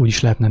törvény, ezt úgy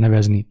is lehetne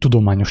nevezni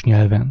tudományos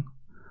nyelven,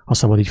 ha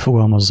szabad így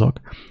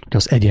fogalmazzak, hogy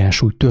az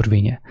egyensúly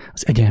törvénye,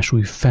 az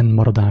egyensúly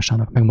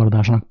fennmaradásának,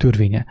 megmaradásának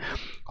törvénye.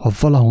 Ha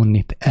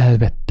valahonnit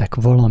elvettek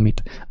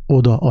valamit,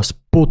 oda azt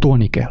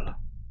pótolni kell.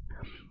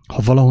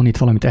 Ha valahonnit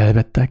valamit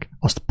elvettek,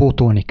 azt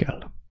pótolni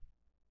kell.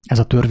 Ez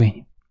a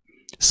törvény.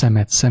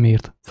 Szemet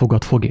szemért,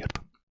 fogad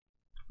fogért.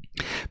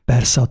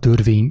 Persze a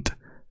törvényt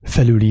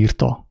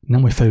felülírta,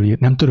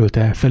 nem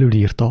törölte el,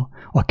 felülírta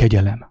a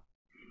kegyelem.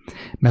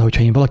 Mert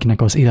hogyha én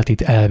valakinek az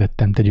életét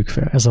elvettem, tegyük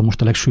fel, ez a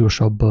most a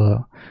legsúlyosabb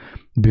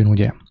bűn,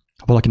 ugye?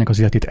 Ha valakinek az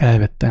életét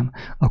elvettem,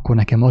 akkor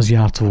nekem az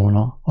járt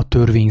volna a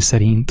törvény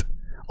szerint,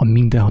 a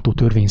mindenható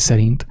törvény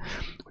szerint,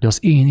 hogy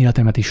az én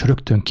életemet is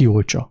rögtön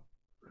kioltsa.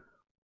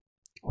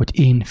 Hogy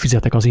én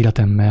fizetek az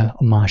életemmel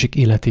a másik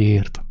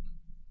életéért.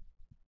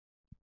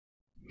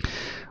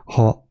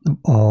 Ha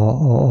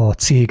a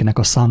cégnek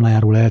a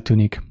számlájáról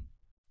eltűnik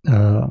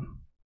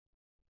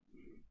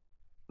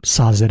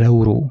 100 000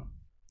 euró,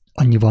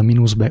 annyival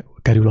mínuszbe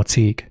kerül a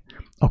cég,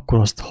 akkor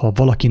azt, ha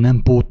valaki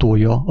nem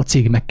pótolja, a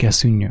cég meg kell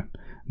szűnjön,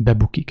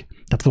 bebukik.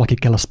 Tehát valaki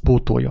kell azt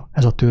pótolja,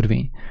 ez a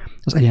törvény.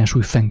 Az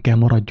egyensúly fenn kell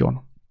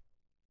maradjon.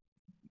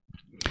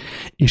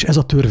 És ez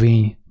a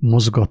törvény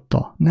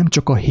mozgatta nem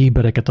csak a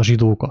hébereket, a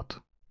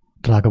zsidókat,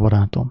 drága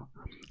barátom,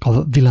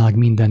 a világ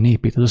minden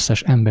népét, az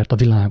összes embert a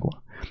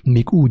világon,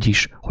 még úgy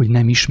is, hogy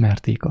nem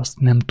ismerték azt,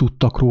 nem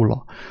tudtak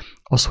róla.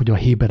 Az, hogy a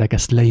héberek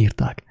ezt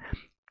leírták,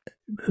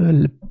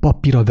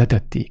 papírra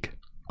vetették,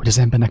 hogy az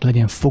embernek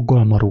legyen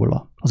fogalma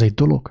róla, az egy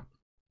dolog.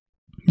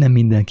 Nem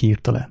mindenki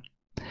írta le.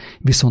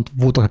 Viszont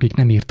voltak, akik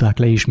nem írták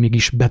le, és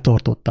mégis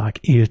betartották,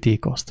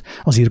 élték azt.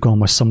 Az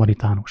irgalmas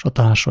szamaritánus, a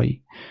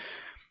társai,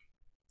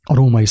 a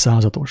római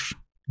százados.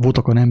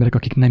 Voltak olyan emberek,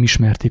 akik nem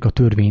ismerték a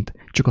törvényt,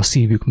 csak a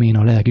szívük mélyén,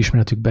 a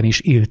lelkiismeretükben is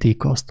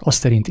élték azt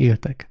szerint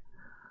éltek.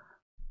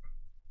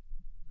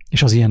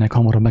 És az ilyenek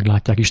hamarabb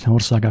meglátják Isten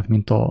országát,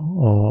 mint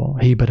a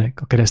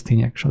héberek, a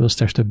keresztények és az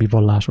összes többi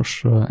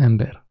vallásos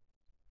ember.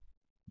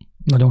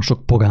 Nagyon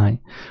sok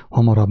pogány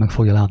hamarabb meg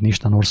fogja látni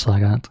Isten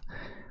országát,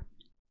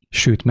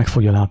 sőt, meg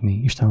fogja látni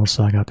Isten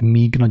országát,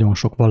 míg nagyon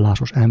sok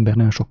vallásos ember,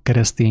 nagyon sok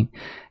keresztény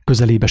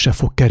közelébe se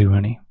fog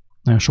kerülni.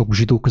 Nagyon sok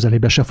zsidó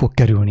közelébe se fog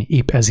kerülni,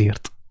 épp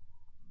ezért.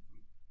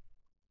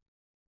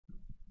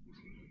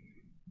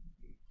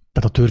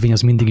 Tehát a törvény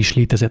az mindig is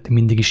létezett,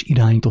 mindig is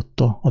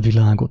irányította a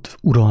világot,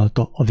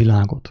 uralta a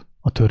világot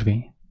a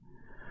törvény.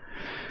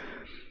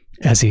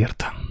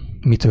 Ezért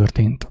mi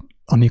történt,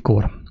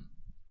 amikor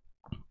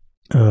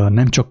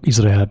nem csak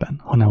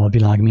Izraelben, hanem a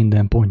világ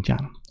minden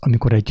pontján,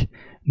 amikor egy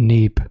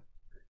nép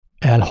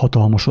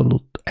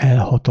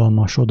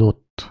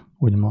elhatalmasodott,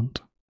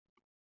 úgymond,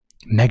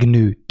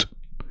 megnőtt,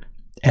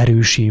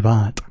 erőssé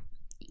vált,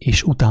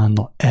 és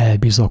utána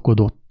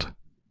elbizakodott,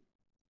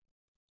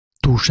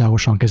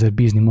 túlságosan kezdett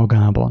bízni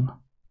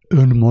magában,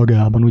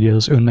 önmagában, ugye ez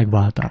az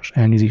önmegváltás,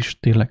 elnézést,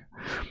 tényleg,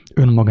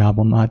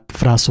 önmagában, már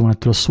frászol van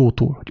ettől a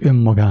szótól, hogy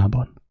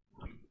önmagában,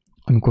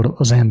 amikor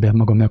az ember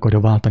maga meg akarja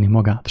váltani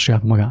magát,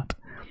 saját magát,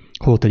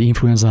 holott egy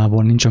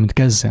influenzával nincs, amit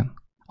kezdjen,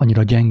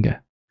 annyira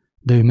gyenge,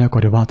 de ő meg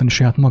akarja váltani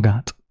saját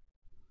magát.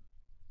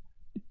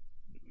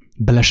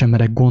 Bele sem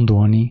merek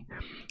gondolni,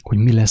 hogy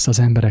mi lesz az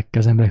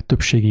emberekkel, az emberek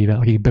többségével,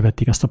 akik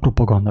bevették ezt a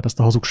propagandát, ezt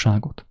a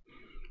hazugságot,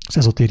 az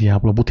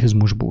ezotériából, a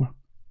buddhizmusból,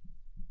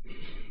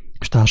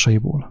 és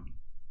társaiból.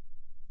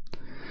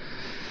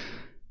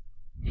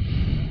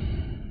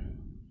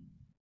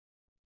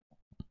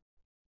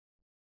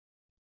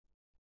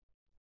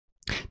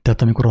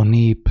 Tehát amikor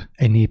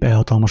egy nép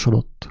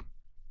elhatalmasodott,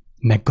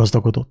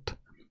 meggazdagodott,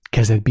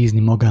 kezdett bízni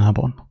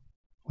magában,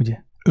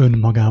 ugye,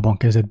 önmagában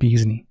kezdett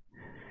bízni,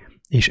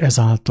 és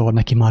ezáltal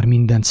neki már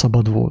mindent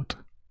szabad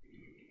volt.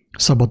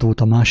 Szabad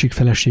volt a másik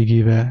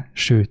feleségével,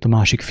 sőt, a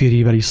másik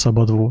férjével is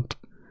szabad volt.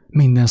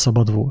 Minden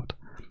szabad volt.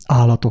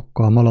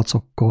 Állatokkal,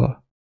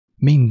 malacokkal,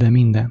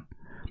 minden.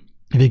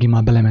 Végig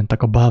már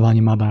belementek a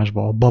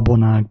bálványimádásba, a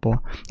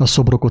babonákba, a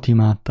szobrokat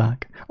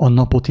imádták, a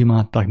napot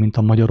imádták, mint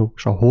a magyarok,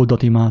 és a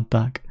holdat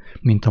imádták,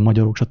 mint a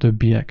magyarok, és a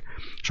többiek,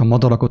 és a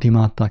madarakot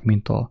imádták,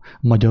 mint a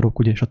magyarok,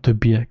 ugye, és a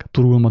többiek, a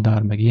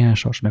turulmadár, meg ilyen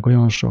sas, meg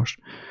olyan sas.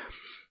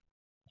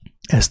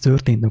 Ez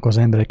történt, amikor az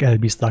emberek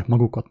elbízták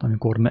magukat,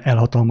 amikor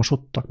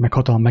elhatalmasodtak,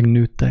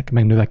 megnőttek,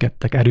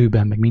 megnövekedtek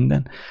erőben, meg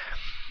minden.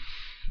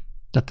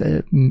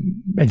 Tehát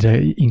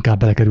egyre inkább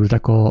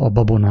belekerültek a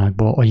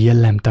babonákba, a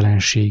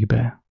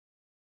jellemtelenségbe,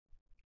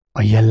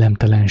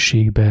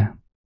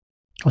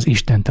 az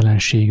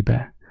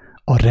istentelenségbe,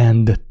 a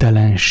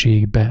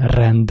rendtelenségbe.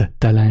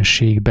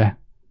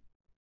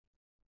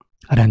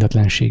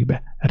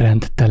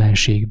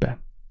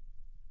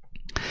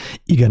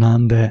 Igen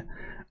ám, de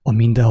a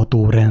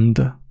mindenható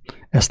rend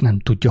ezt nem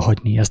tudja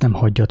hagyni, ezt nem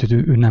hagyja,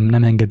 ő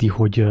nem engedi,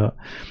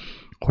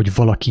 hogy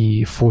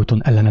valaki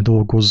folyton ellene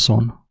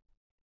dolgozzon,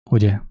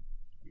 ugye?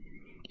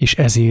 És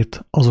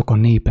ezért azok a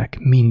népek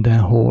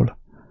mindenhol,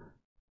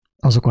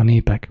 azok a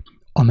népek,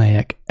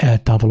 amelyek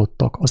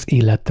eltávolodtak az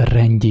élet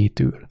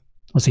rendjétől,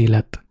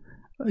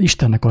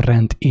 Istennek a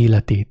rend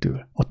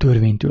életétől, a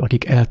törvénytől,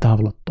 akik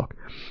eltávolodtak,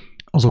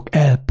 azok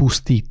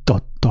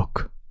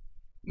elpusztítattak.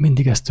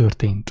 Mindig ez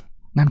történt.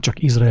 Nem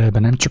csak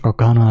Izraelben, nem csak a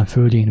Kánaán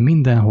földjén,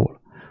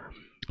 mindenhol.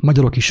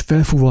 Magyarok is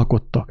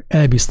felfúvalkodtak,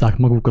 elbízták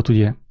magukat,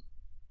 ugye?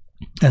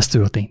 Ez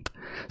történt.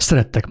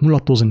 Szerettek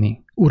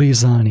mulatozni,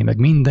 urizálni, meg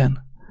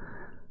minden.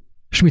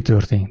 És mi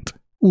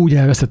történt? Úgy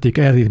elvesztették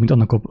Erdélyt, mint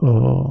annak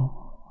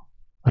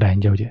a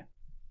rendje, ugye?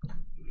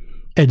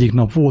 Egyik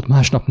nap volt,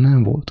 másnap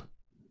nem volt.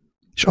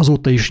 És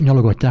azóta is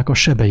nyalogatják a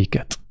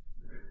sebeiket.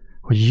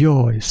 Hogy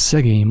jaj,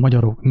 szegény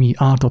magyarok, mi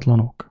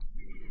ártatlanok.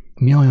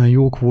 Mi olyan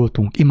jók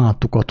voltunk,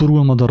 imádtuk a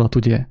turulmadarat,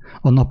 ugye,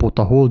 a napot,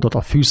 a holdat,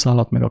 a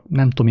fűszálat, meg a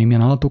nem tudom én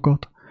milyen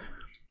állatokat,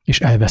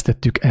 és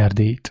elvesztettük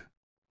Erdélyt.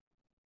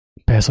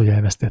 Persze, hogy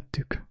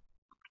elvesztettük.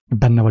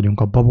 Benne vagyunk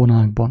a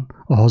babonákban,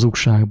 a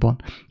hazugságban,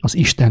 az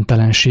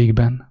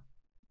istentelenségben.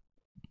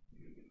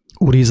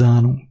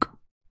 Urizálunk,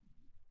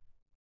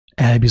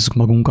 elbízzuk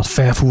magunkat,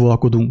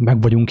 felfúvalkodunk,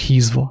 meg vagyunk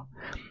hízva,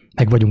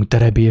 meg vagyunk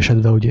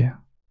terebélyesedve, ugye.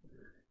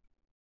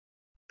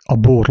 A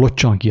bor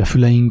locsan ki a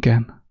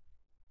füleinken.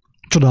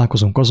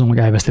 Csodálkozunk azon, hogy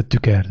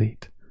elvesztettük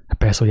Erdélyt.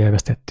 Persze, hogy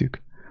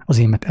elvesztettük.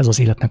 Azért, mert ez az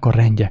életnek a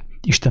rendje,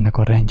 Istennek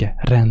a rendje,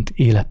 rend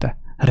élete,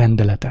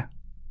 rendelete.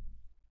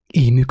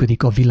 Így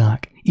működik a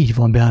világ, így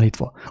van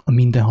beállítva a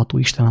mindenható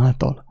Isten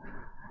által,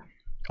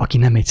 aki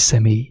nem egy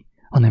személy,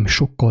 hanem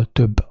sokkal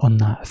több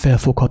annál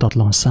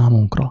felfoghatatlan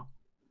számunkra.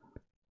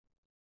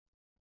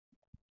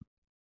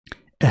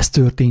 Ez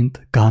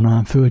történt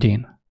Kánaán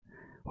földjén,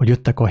 hogy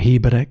jöttek a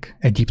héberek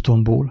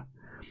Egyiptomból,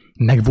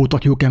 meg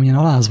voltak jó keményen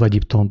alázva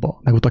Egyiptomba,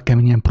 meg voltak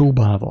keményen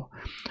próbálva.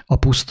 A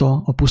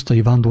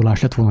pusztai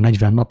vándorlás lett volna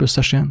 40 nap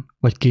összesen,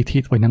 vagy 2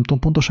 hét, vagy nem tudom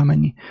pontosan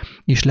mennyi,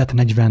 és lett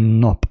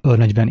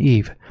 40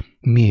 év.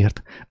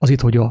 Miért?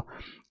 Azért, hogy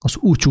az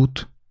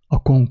úcsút,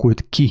 a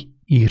konkult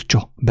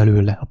kiírtsa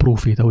belőle a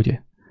próféta,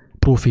 ugye?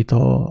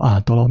 Próféta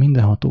általa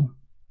mindenható.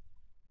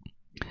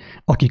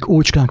 Akik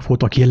ócskák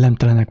voltak,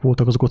 jellemtelenek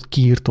voltak, azokat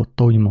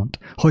kiírtotta, úgymond.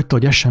 Hagyta,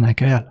 hogy essenek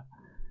el.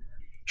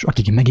 És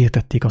akik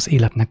megértették az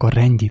életnek a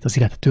rendjét, az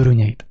élet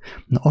törvényeit,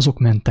 na azok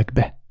mentek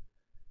be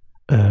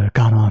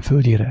Kánaán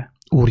földjére,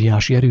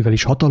 óriási erővel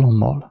és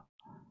hatalommal.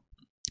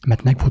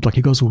 Mert meg voltak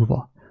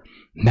igazulva.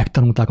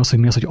 Megtanulták azt, hogy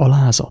mi az, hogy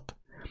alázat.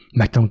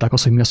 Megtanulták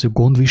azt, hogy mi az, hogy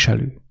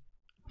gondviselő.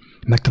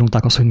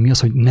 Megtanulták azt, hogy mi az,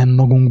 hogy nem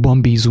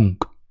magunkban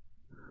bízunk.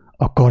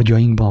 A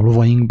kardjainkban, a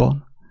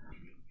lovainkban,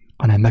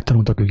 hanem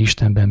megtanultak ők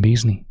Istenben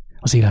bízni,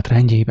 az élet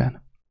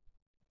rendjében.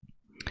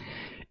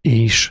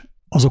 És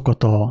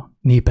azokat a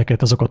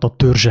népeket, azokat a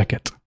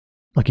törzseket,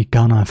 akik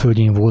Kánaán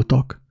földjén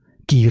voltak,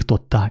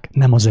 kiirtották,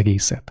 nem az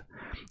egészet.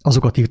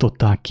 Azokat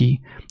írtották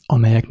ki,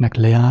 amelyeknek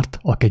lejárt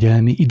a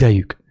kegyelmi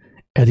idejük.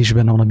 Ez is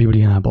benne van a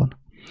Bibliában.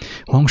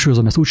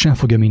 Hangsúlyozom, ezt úgysem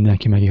fogja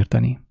mindenki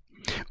megérteni.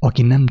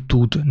 Aki nem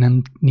tud,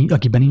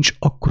 akiben nincs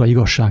akkora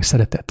igazság,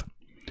 szeretet,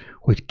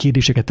 hogy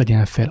kérdéseket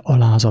tegyen fel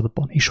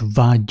alázatban, és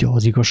vágyja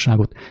az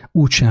igazságot,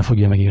 úgysem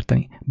fogja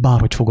megérteni.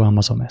 Bárhogy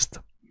fogalmazom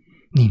ezt.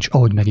 Nincs,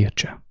 ahogy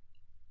megértse.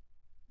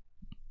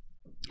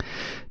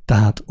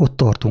 Tehát ott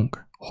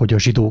tartunk, hogy a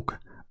zsidók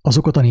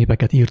azokat a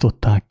népeket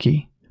írtották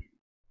ki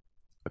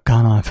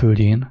Kánaán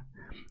földjén,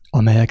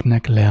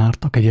 amelyeknek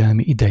lejárt a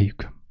kegyelmi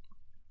idejük.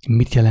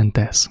 Mit jelent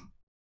ez?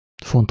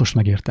 Fontos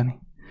megérteni.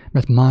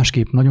 Mert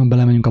másképp nagyon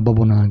belemegyünk a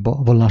babonákba,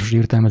 a vallásos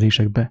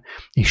értelmezésekbe,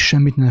 és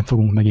semmit nem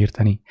fogunk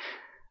megérteni,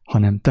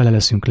 hanem tele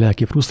leszünk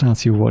lelki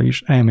frusztrációval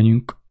is,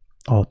 elmenjünk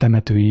a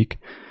temetőig,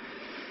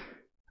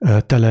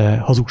 tele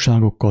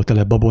hazugságokkal,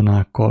 tele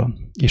babonákkal,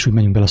 és úgy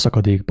menjünk bele a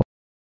szakadékba.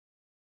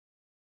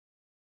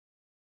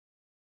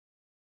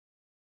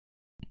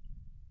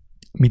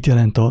 Mit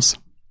jelent az,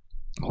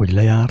 hogy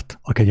lejárt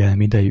a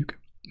kegyelmi idejük?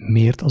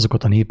 Miért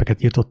azokat a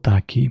népeket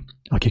írtották ki,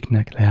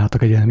 akiknek lejárt a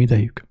kegyelmi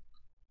idejük?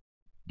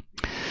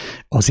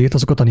 Azért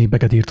azokat a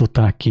népeket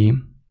írtották ki,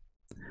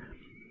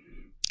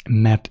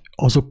 mert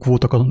azok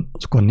voltak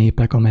azok a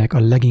népek, amelyek a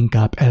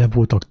leginkább el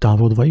voltak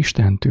távolodva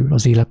Istentől,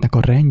 az életnek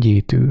a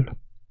rendjétől,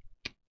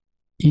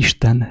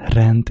 Isten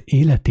rend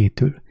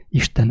életétől,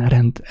 Isten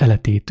rend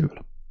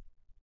eletétől.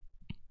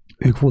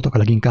 Ők voltak a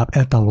leginkább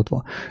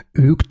eltávolodva.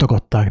 Ők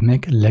tagadták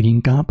meg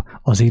leginkább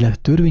az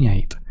élet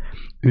törvényeit.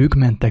 Ők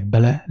mentek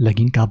bele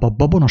leginkább a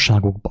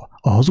babonaságokba,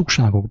 a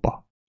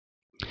hazugságokba.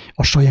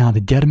 A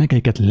saját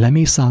gyermekeiket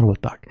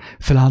lemészárolták,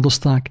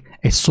 feláldozták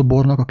egy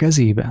szobornak a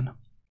kezében.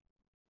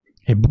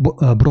 Egy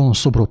bronz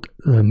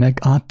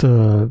szobrot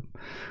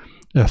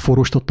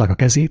forrósították a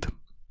kezét,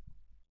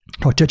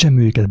 a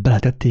csecsemőjüket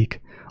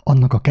beletették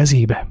annak a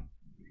kezébe.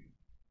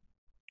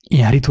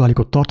 Ilyen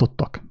rituálikat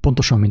tartottak,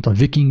 pontosan, mint a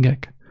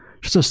vikingek,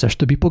 és az összes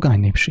többi pogány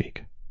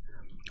népség.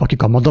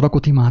 Akik a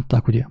madarakot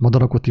imádták, ugye,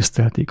 madarakot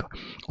tisztelték,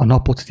 a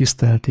napot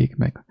tisztelték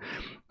meg,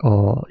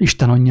 a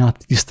Isten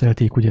anyját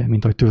tisztelték, ugye,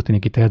 mint ahogy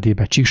történik itt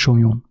Erdélyben,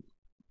 Csíksomjon.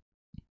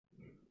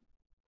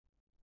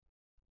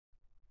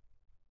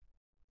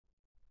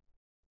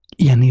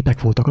 Ilyen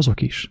népek voltak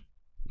azok is.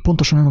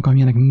 Pontosan olyanok,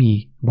 amilyenek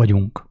mi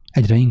vagyunk,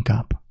 egyre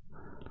inkább.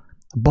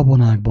 A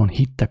babonákban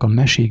hittek, a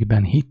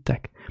mesékben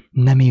hittek,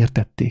 nem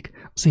értették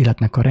az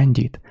életnek a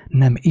rendjét,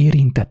 nem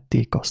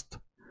érintették azt.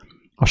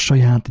 A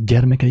saját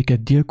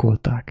gyermekeiket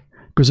gyilkolták,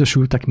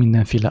 közösültek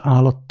mindenféle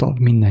állattal,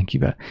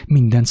 mindenkivel,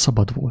 minden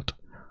szabad volt.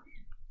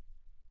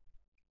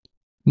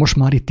 Most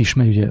már itt is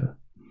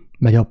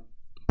megy a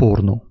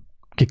pornó,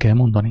 ki kell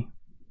mondani.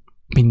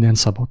 Minden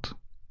szabad.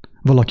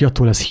 Valaki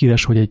attól lesz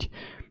híres, hogy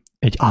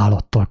egy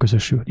állattal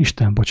közösül.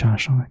 Isten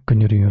bocsássa meg,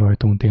 könyörüljön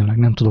rajtunk tényleg.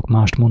 Nem tudok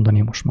mást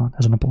mondani most már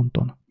ezen a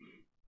ponton.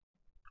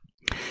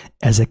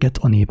 Ezeket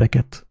a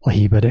népeket a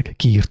héberek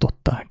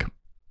kiirtották.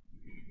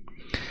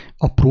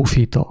 A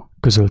próféta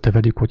közölte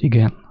velük, hogy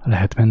igen,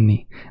 lehet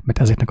menni, mert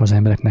ezeknek az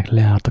embereknek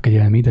lejárt a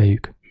kegyelmi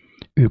idejük.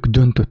 Ők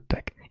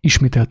döntöttek,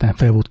 ismételten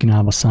fel volt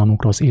kínálva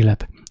számukra az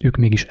élet, ők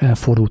mégis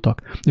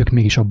elfordultak, ők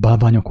mégis a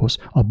bálványokhoz,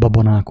 a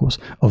babonákhoz,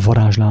 a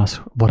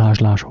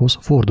varázsláshoz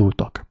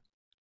fordultak.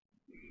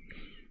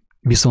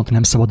 Viszont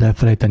nem szabad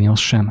elfelejteni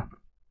azt sem,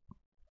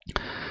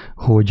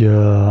 hogy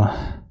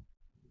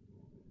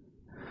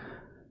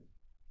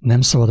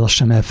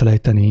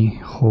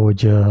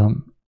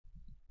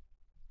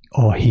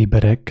a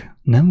héberek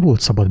nem volt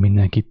szabad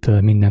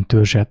mindenkit, minden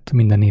törzset,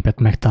 minden népet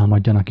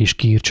megtámadjanak és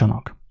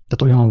kiírtsanak.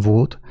 Tehát olyan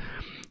volt,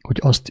 hogy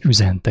azt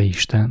üzente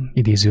Isten,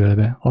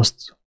 idézőjelbe,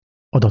 azt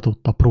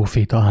adatott a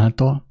próféta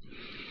által,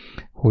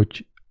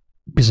 hogy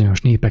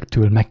bizonyos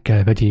népektől meg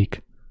kell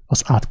vegyék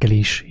az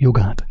átkelés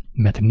jogát,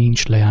 mert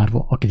nincs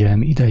lejárva a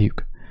kegyelmi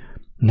idejük.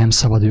 Nem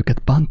szabad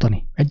őket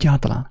bántani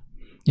egyáltalán.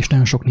 És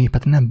nagyon sok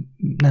népet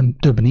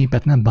több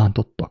népet nem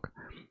bántottak.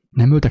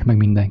 Nem öltek meg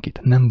mindenkit.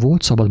 Nem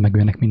volt szabad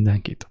megölnek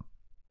mindenkit.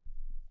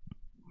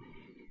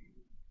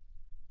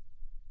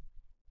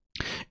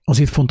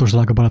 Azért fontos,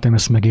 drága barátaim,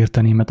 ezt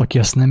megérteni, mert aki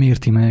ezt nem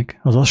érti meg,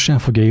 az azt sem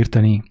fogja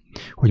érteni,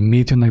 hogy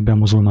miért jönnek be a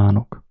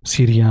muzulmánok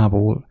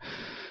Szíriából,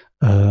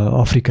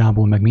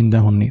 Afrikából, meg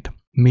mindenhonnét.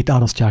 Miért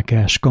árasztják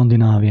el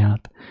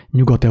Skandináviát,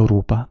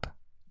 Nyugat-Európát.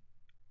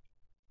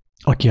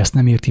 Aki ezt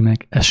nem érti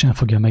meg, ezt sem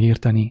fogja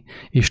megérteni,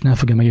 és nem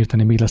fogja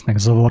megérteni, miért lesznek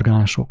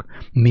zavargások,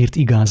 miért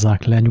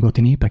igázzák le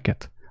nyugati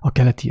népeket, a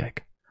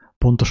keletiek.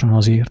 Pontosan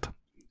azért,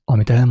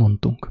 amit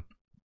elmondtunk.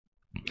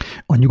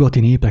 A nyugati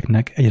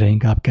népeknek egyre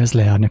inkább kezd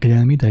lejárni a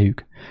kegyelmi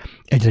idejük.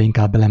 Egyre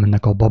inkább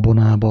belemennek a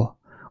babonába,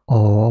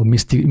 a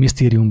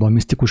misztériumba, a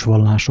misztikus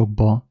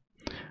vallásokba,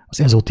 az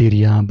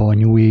ezotériába, a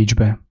New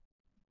Age-be.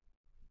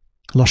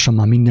 Lassan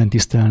már mindent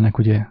tisztelnek,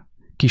 ugye,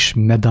 kis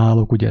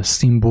medálok, ugye,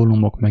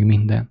 szimbólumok, meg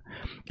minden.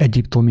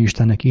 Egyiptomi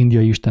istenek,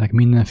 indiai istenek,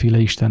 mindenféle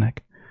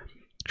istenek.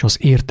 És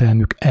az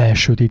értelmük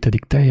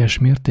elsötétedik teljes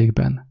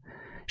mértékben.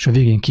 És a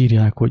végén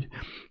kírják, hogy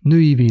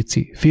női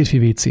WC,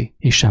 férfi WC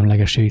és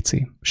semleges WC.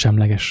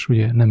 Semleges,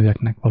 ugye,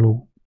 neműeknek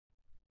való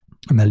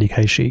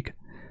mellékhelyiség.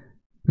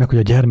 Meg hogy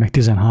a gyermek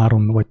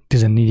 13 vagy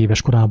 14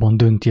 éves korában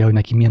dönti el, hogy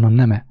neki milyen a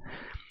neme.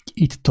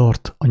 Itt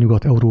tart a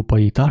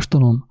nyugat-európai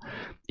társadalom,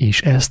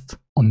 és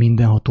ezt a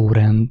mindenható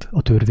rend,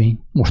 a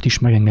törvény most is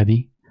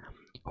megengedi,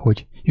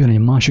 hogy jön egy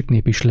másik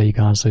nép is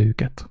leigázza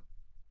őket.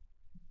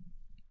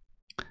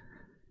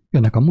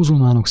 Jönnek a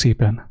muzulmánok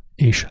szépen,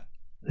 és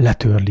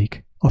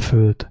letörlik a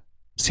föld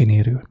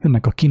színéről.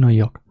 Jönnek a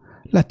kínaiak,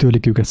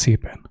 letörlik őket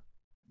szépen.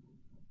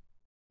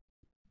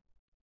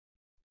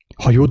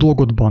 Ha jó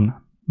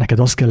dolgodban neked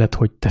az kellett,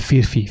 hogy te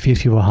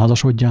férfival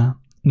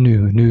házasodjál,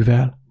 nő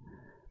nővel,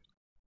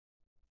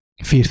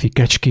 férfi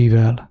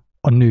kecskével,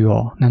 a nő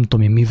a nem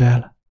tudom én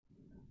mivel,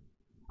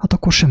 hát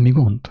akkor semmi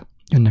gond.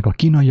 Jönnek a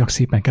kínaiak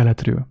szépen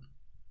keletről,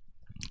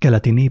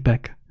 keleti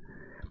népek,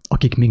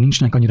 akik még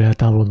nincsenek annyira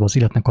eltávolodva az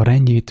életnek a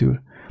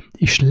rendjétől,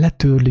 és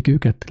letörlik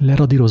őket,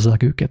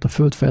 leradírozzák őket a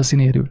föld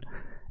felszínéről.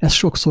 Ez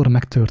sokszor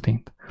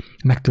megtörtént.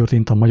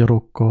 Megtörtént a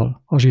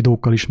magyarokkal, a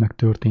zsidókkal is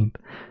megtörtént.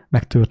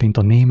 Megtörtént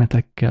a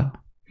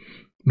németekkel,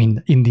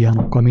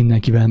 indiánokkal,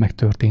 mindenkivel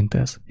megtörtént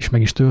ez. És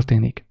meg is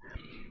történik.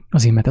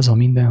 Azért, mert ez a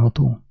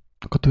mindenható,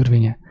 a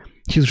törvénye.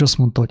 Jézus azt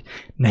mondta, hogy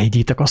ne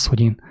higgyétek azt, hogy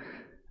én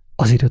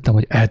azért jöttem,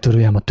 hogy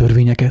eltöröljem a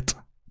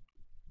törvényeket.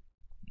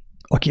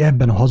 Aki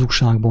ebben a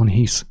hazugságban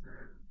hisz,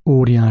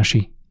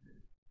 óriási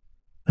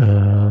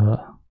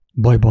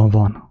bajban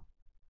van.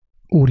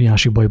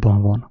 Óriási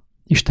bajban van.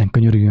 Isten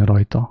könyörüljön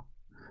rajta.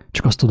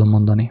 Csak azt tudom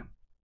mondani.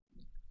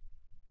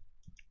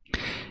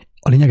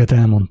 A lényeget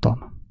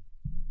elmondtam.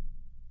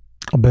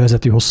 A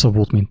bevezető hosszabb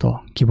volt, mint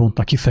a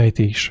kibonta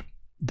kifejtés,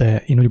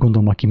 de én úgy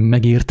gondolom, aki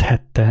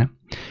megérthette,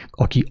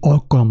 aki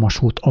alkalmas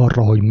volt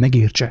arra, hogy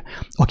megértse,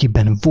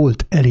 akiben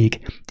volt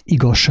elég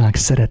igazság,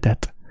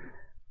 szeretet,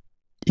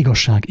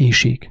 igazság,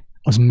 éhség,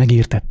 az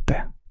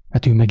megértette,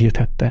 mert ő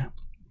megérthette.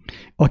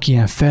 Aki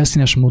ilyen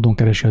felszínes módon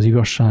keresi az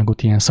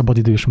igazságot, ilyen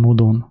szabadidős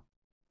módon,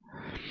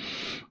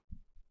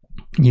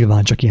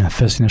 nyilván csak ilyen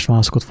felszínes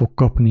válaszokat fog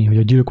kapni, hogy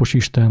a gyilkos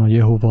Isten, a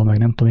Jehova, meg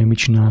nem tudom én mit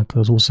csinált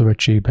az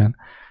Ószövetségben,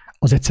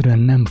 az egyszerűen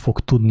nem fog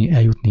tudni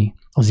eljutni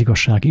az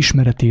igazság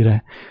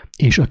ismeretére,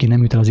 és aki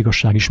nem jut el az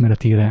igazság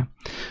ismeretére,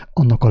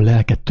 annak a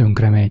lelke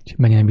tönkre megy,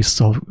 menjen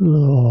vissza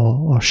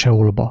a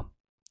Seolba,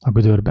 a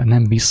gödörbe,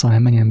 nem vissza,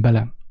 hanem menjen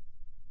bele.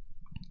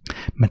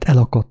 Mert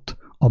elakadt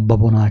a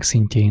babonák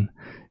szintjén,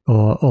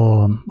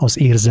 az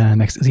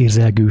érzelmek, az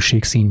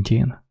érzelgőség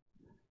szintjén,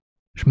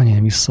 és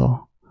menjen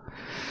vissza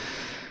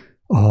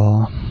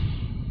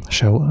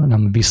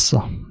nem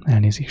vissza,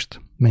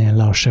 elnézést, menjen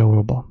le a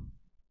Seolba.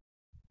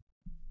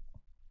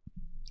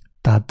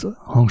 Tehát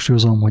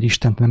hangsúlyozom, hogy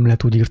Istent nem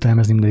lehet úgy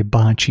értelmezni, mint egy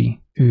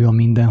bácsi, ő a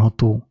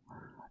mindenható.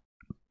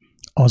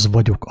 Az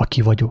vagyok,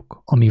 aki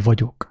vagyok, ami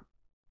vagyok.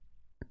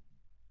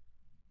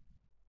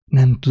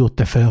 Nem tudod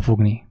te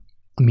felfogni,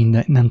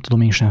 nem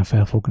tudom én sem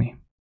felfogni.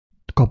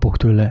 Kapok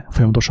tőle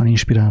folyamatosan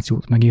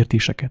inspirációt,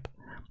 megértéseket,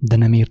 de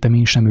nem értem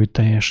én sem őt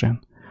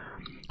teljesen.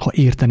 Ha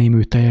érteném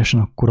őt teljesen,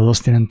 akkor az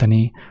azt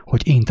jelenteni,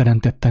 hogy én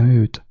teremtettem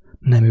őt,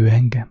 nem ő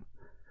engem.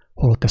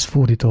 Holott ez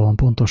fordítva van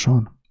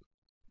pontosan.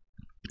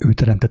 Ő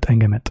teremtett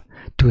engemet,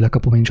 tőle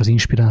kapom én is az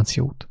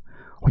inspirációt,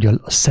 hogy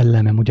a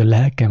szellemem, hogy a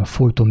lelkem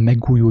folyton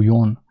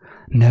megújuljon,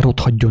 ne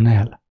rothadjon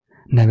el,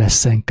 ne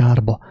vesszen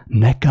kárba,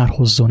 ne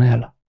kárhozzon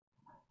el.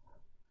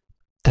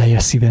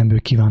 Teljes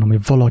szívemből kívánom,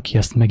 hogy valaki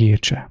ezt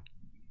megértse.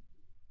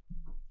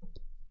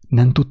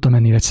 Nem tudtam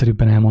ennél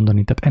egyszerűbben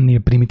elmondani, tehát ennél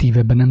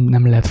primitívebben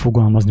nem lehet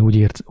fogalmazni,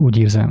 úgy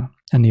érzem,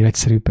 ennél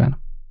egyszerűbben.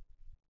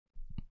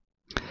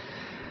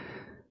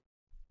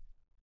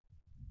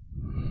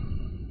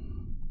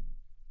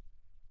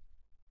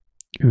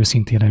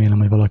 Őszintén remélem,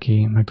 hogy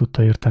valaki meg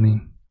tudta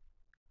érteni,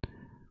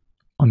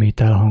 amit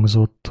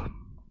elhangzott,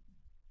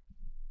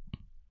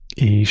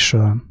 és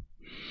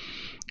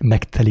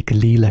megtelik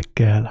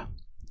lélekkel,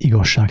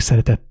 igazság,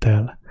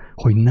 szeretettel,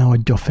 hogy ne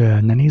adja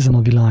fel, ne nézzen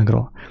a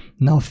világra,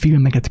 ne a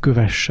filmeket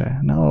kövesse,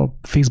 ne a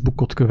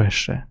Facebookot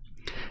kövesse.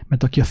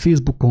 Mert aki a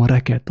Facebookon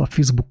reked, a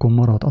Facebookon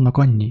marad, annak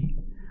annyi.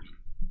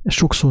 Ezt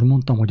sokszor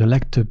mondtam, hogy a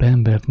legtöbb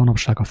embert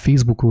manapság a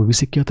Facebookról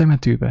viszik ki a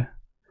temetőbe.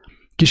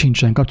 Ki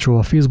sincsen kapcsolva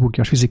a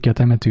Facebookja, és viszik ki a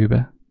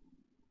temetőbe.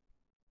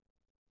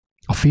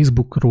 A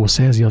Facebookról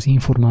szerzi az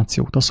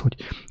információt, az, hogy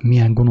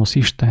milyen gonosz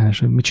Isten,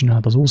 és mit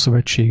csinált az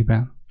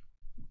Ószövetségben.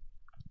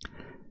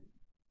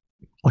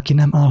 Aki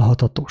nem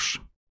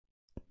állhatatos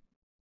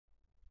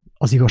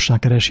az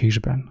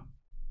igazságkeresésben,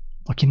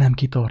 aki nem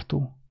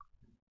kitartó,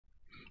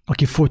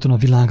 aki folyton a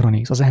világra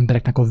néz, az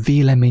embereknek a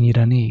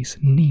véleményére néz,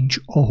 nincs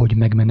ahogy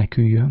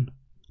megmeneküljön.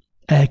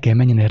 El kell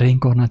menjen egy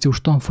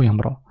reinkarnációs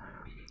tanfolyamra,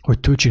 hogy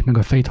töltsék meg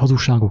a fejét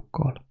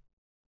hazugságokkal,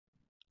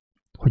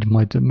 hogy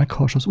majd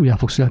meghalsz, az újjá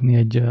fog születni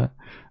egy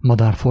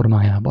madár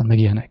formájában, meg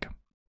ilyenek.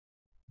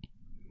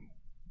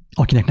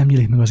 Akinek nem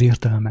nyílik meg az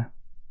értelme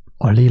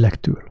a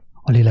lélektől,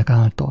 a lélek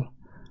által,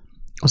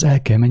 az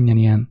el kell menjen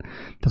ilyen,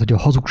 tehát hogy a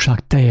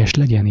hazugság teljes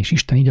legyen, és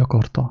Isten így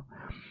akarta,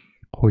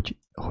 hogy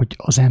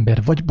az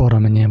ember vagy balra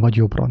menjen, vagy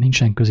jobbra,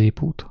 nincsen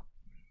középút.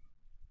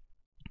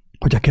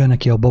 Hogyha kell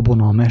neki a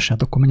babona, a mese,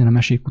 akkor menjen a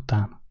mesék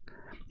után,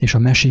 és a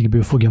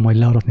mesékből fogja majd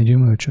learatni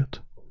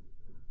gyümölcsöt.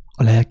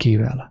 A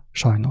lelkével,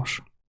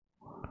 sajnos.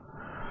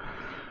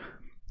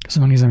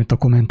 Köszönöm, nézem itt a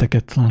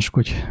kommenteket, lássuk,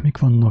 hogy mik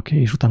vannak,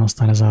 és utána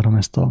aztán lezárom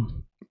ezt a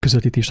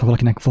közvetítést. Ha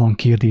valakinek van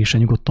kérdése,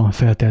 nyugodtan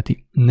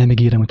felteheti. Nem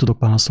ígérem, hogy tudok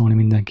válaszolni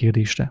minden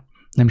kérdésre.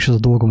 Nem is az a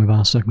dolgom, hogy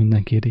válaszoljak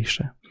minden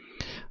kérdésre.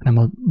 Nem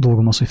a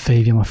dolgom az, hogy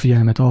felhívjam a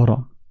figyelmet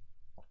arra,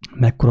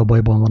 mekkora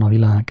bajban van a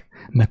világ,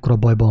 mekkora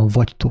bajban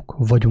vagytok,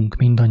 vagyunk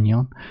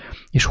mindannyian,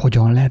 és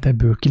hogyan lehet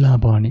ebből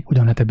kilábalni,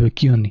 hogyan lehet ebből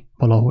kijönni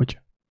valahogy.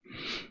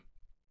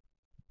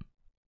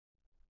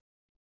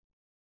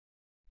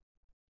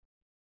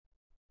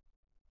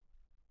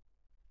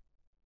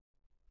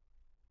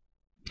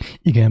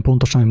 Igen,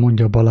 pontosan, hogy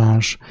mondja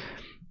Balázs,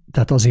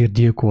 tehát azért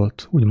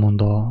gyilkolt,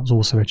 úgymond az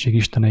Ószövetség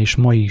istene, és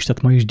ma is,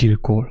 tehát ma is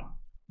gyilkol,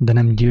 de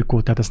nem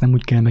gyilkol, tehát ezt nem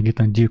úgy kell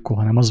megérteni, gyilkol,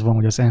 hanem az van,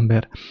 hogy az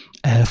ember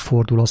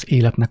elfordul az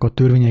életnek a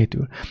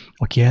törvényeitől.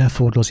 Aki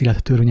elfordul az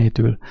élet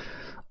törvényeitől,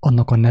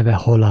 annak a neve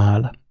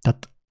halál.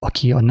 Tehát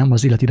aki nem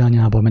az élet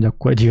irányába megy,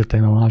 akkor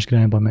egyértelműen a másik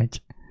irányba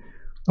megy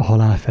a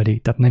halál felé.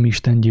 Tehát nem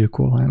Isten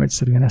gyilkol, hanem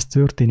egyszerűen ez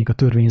történik a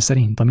törvény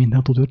szerint, a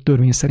mindenható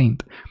törvény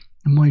szerint.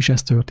 Ma is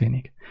ez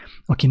történik.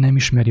 Aki nem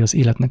ismeri az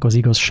életnek az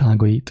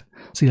igazságait,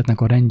 az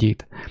életnek a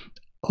rendjét,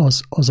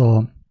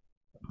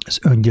 az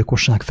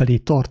öngyilkosság felé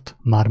tart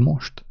már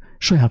most.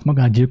 Saját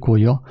magát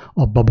gyilkolja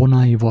a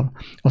babonáival,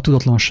 a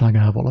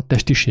tudatlanságával, a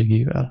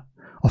testiségével,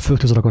 a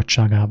földhöz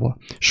ragadtságával.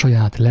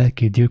 Saját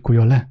lelkét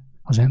gyilkolja le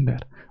az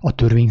ember. A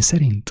törvény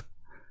szerint.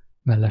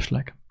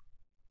 Mellesleg.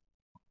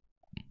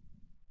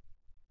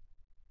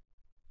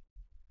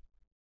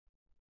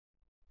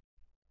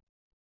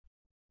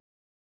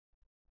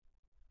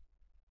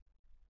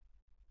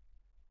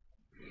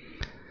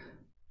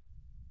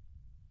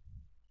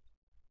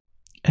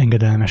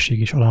 Engedelmesség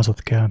és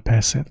alázat kell,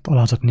 persze.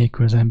 Alázat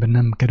nélkül az ember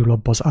nem kerül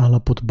abba az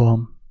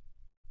állapotba.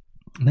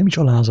 Nem is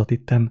alázat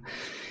itten.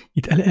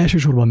 Itt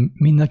elsősorban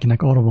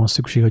mindenkinek arra van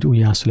szükség, hogy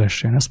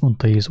újjászülessen. Ezt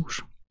mondta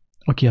Jézus.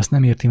 Aki ezt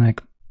nem érti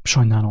meg,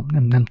 sajnálom,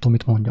 nem tudom,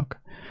 mit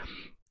mondjak.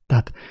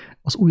 Tehát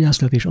az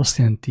újjászületés azt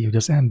jelenti, hogy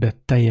az ember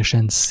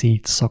teljesen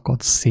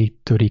szétszakad,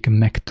 széttörik,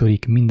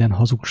 megtörik minden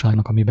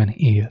hazugságnak, amiben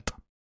élt.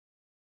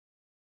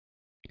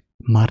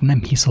 Már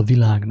nem hisz a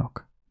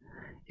világnak,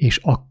 és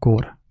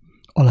akkor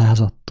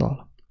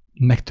alázattal,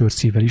 megtört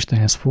szívvel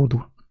Istenhez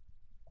fordul,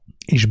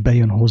 és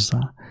bejön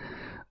hozzá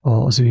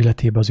az ő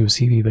életébe, az ő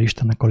szívébe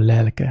Istennek a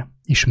lelke,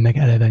 és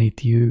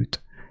megeleveníti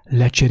őt,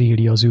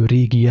 lecseréli az ő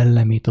régi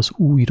jellemét az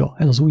újra,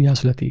 ez az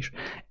újjászületés.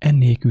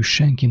 Ennélkül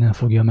senki nem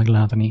fogja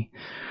meglátni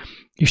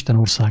Isten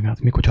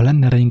országát. Még hogyha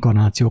lenne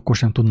reinkarnáció, akkor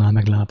sem tudná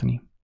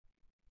meglátni.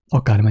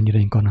 Akármennyire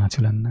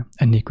reinkarnáció lenne.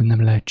 Ennélkül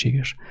nem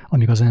lehetséges,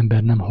 amíg az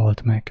ember nem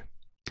halt meg.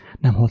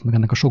 Nem halt meg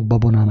ennek a sok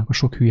babonának, a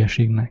sok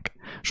hülyeségnek,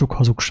 sok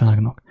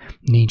hazugságnak.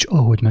 Nincs,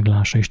 ahogy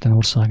meglássa Isten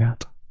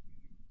országát.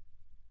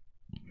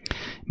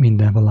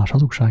 Minden vallás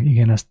hazugság,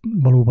 igen, ez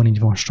valóban így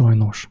van,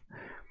 sajnos.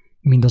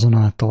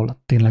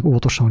 Mindazonáltal tényleg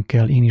óvatosan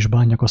kell, én is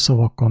bánjak a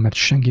szavakkal, mert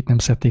senkit nem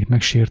szeretnék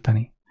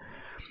megsérteni.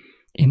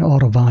 Én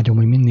arra vágyom,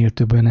 hogy minél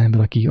több olyan ember,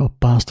 aki a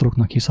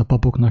pásztoroknak hisz, a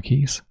papoknak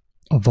hisz,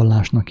 a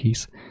vallásnak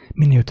hisz,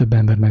 minél több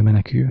ember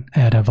megmeneküljön.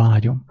 Erre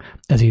vágyom.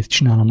 Ezért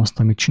csinálom azt,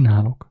 amit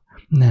csinálok.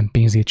 Nem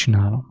pénzért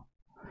csinálom,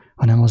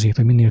 hanem azért,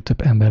 hogy minél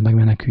több ember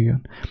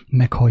megmeneküljön.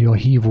 Meghallja a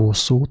hívó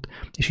szót,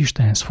 és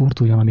Istenhez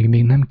forduljon, amíg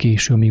még nem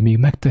késő, amíg még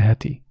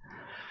megteheti.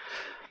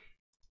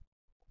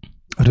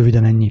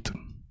 Röviden ennyit.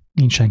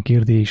 Nincsen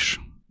kérdés.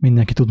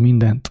 Mindenki tud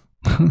mindent.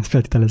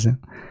 Feltételezem.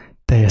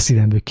 Teljes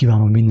szívemből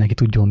kívánom, hogy mindenki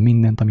tudjon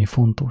mindent, ami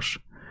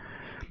fontos.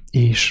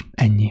 És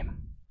ennyi.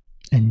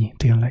 Ennyi,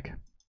 tényleg.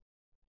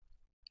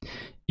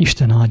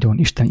 Isten áldjon,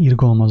 Isten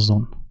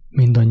irgalmazzon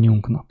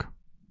mindannyiunknak.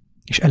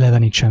 És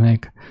elevenítse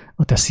meg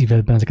a te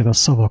szívedben ezeket a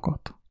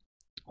szavakat,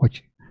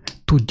 hogy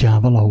tudjál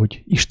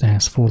valahogy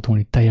Istenhez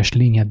fordulni teljes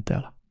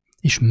lényeddel,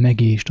 és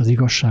megésd az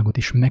igazságot,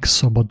 és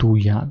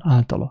megszabaduljál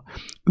általa,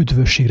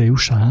 üdvösségre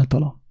jussál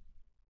általa.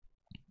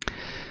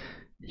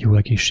 Jó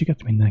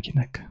egészséget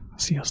mindenkinek!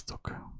 Sziasztok!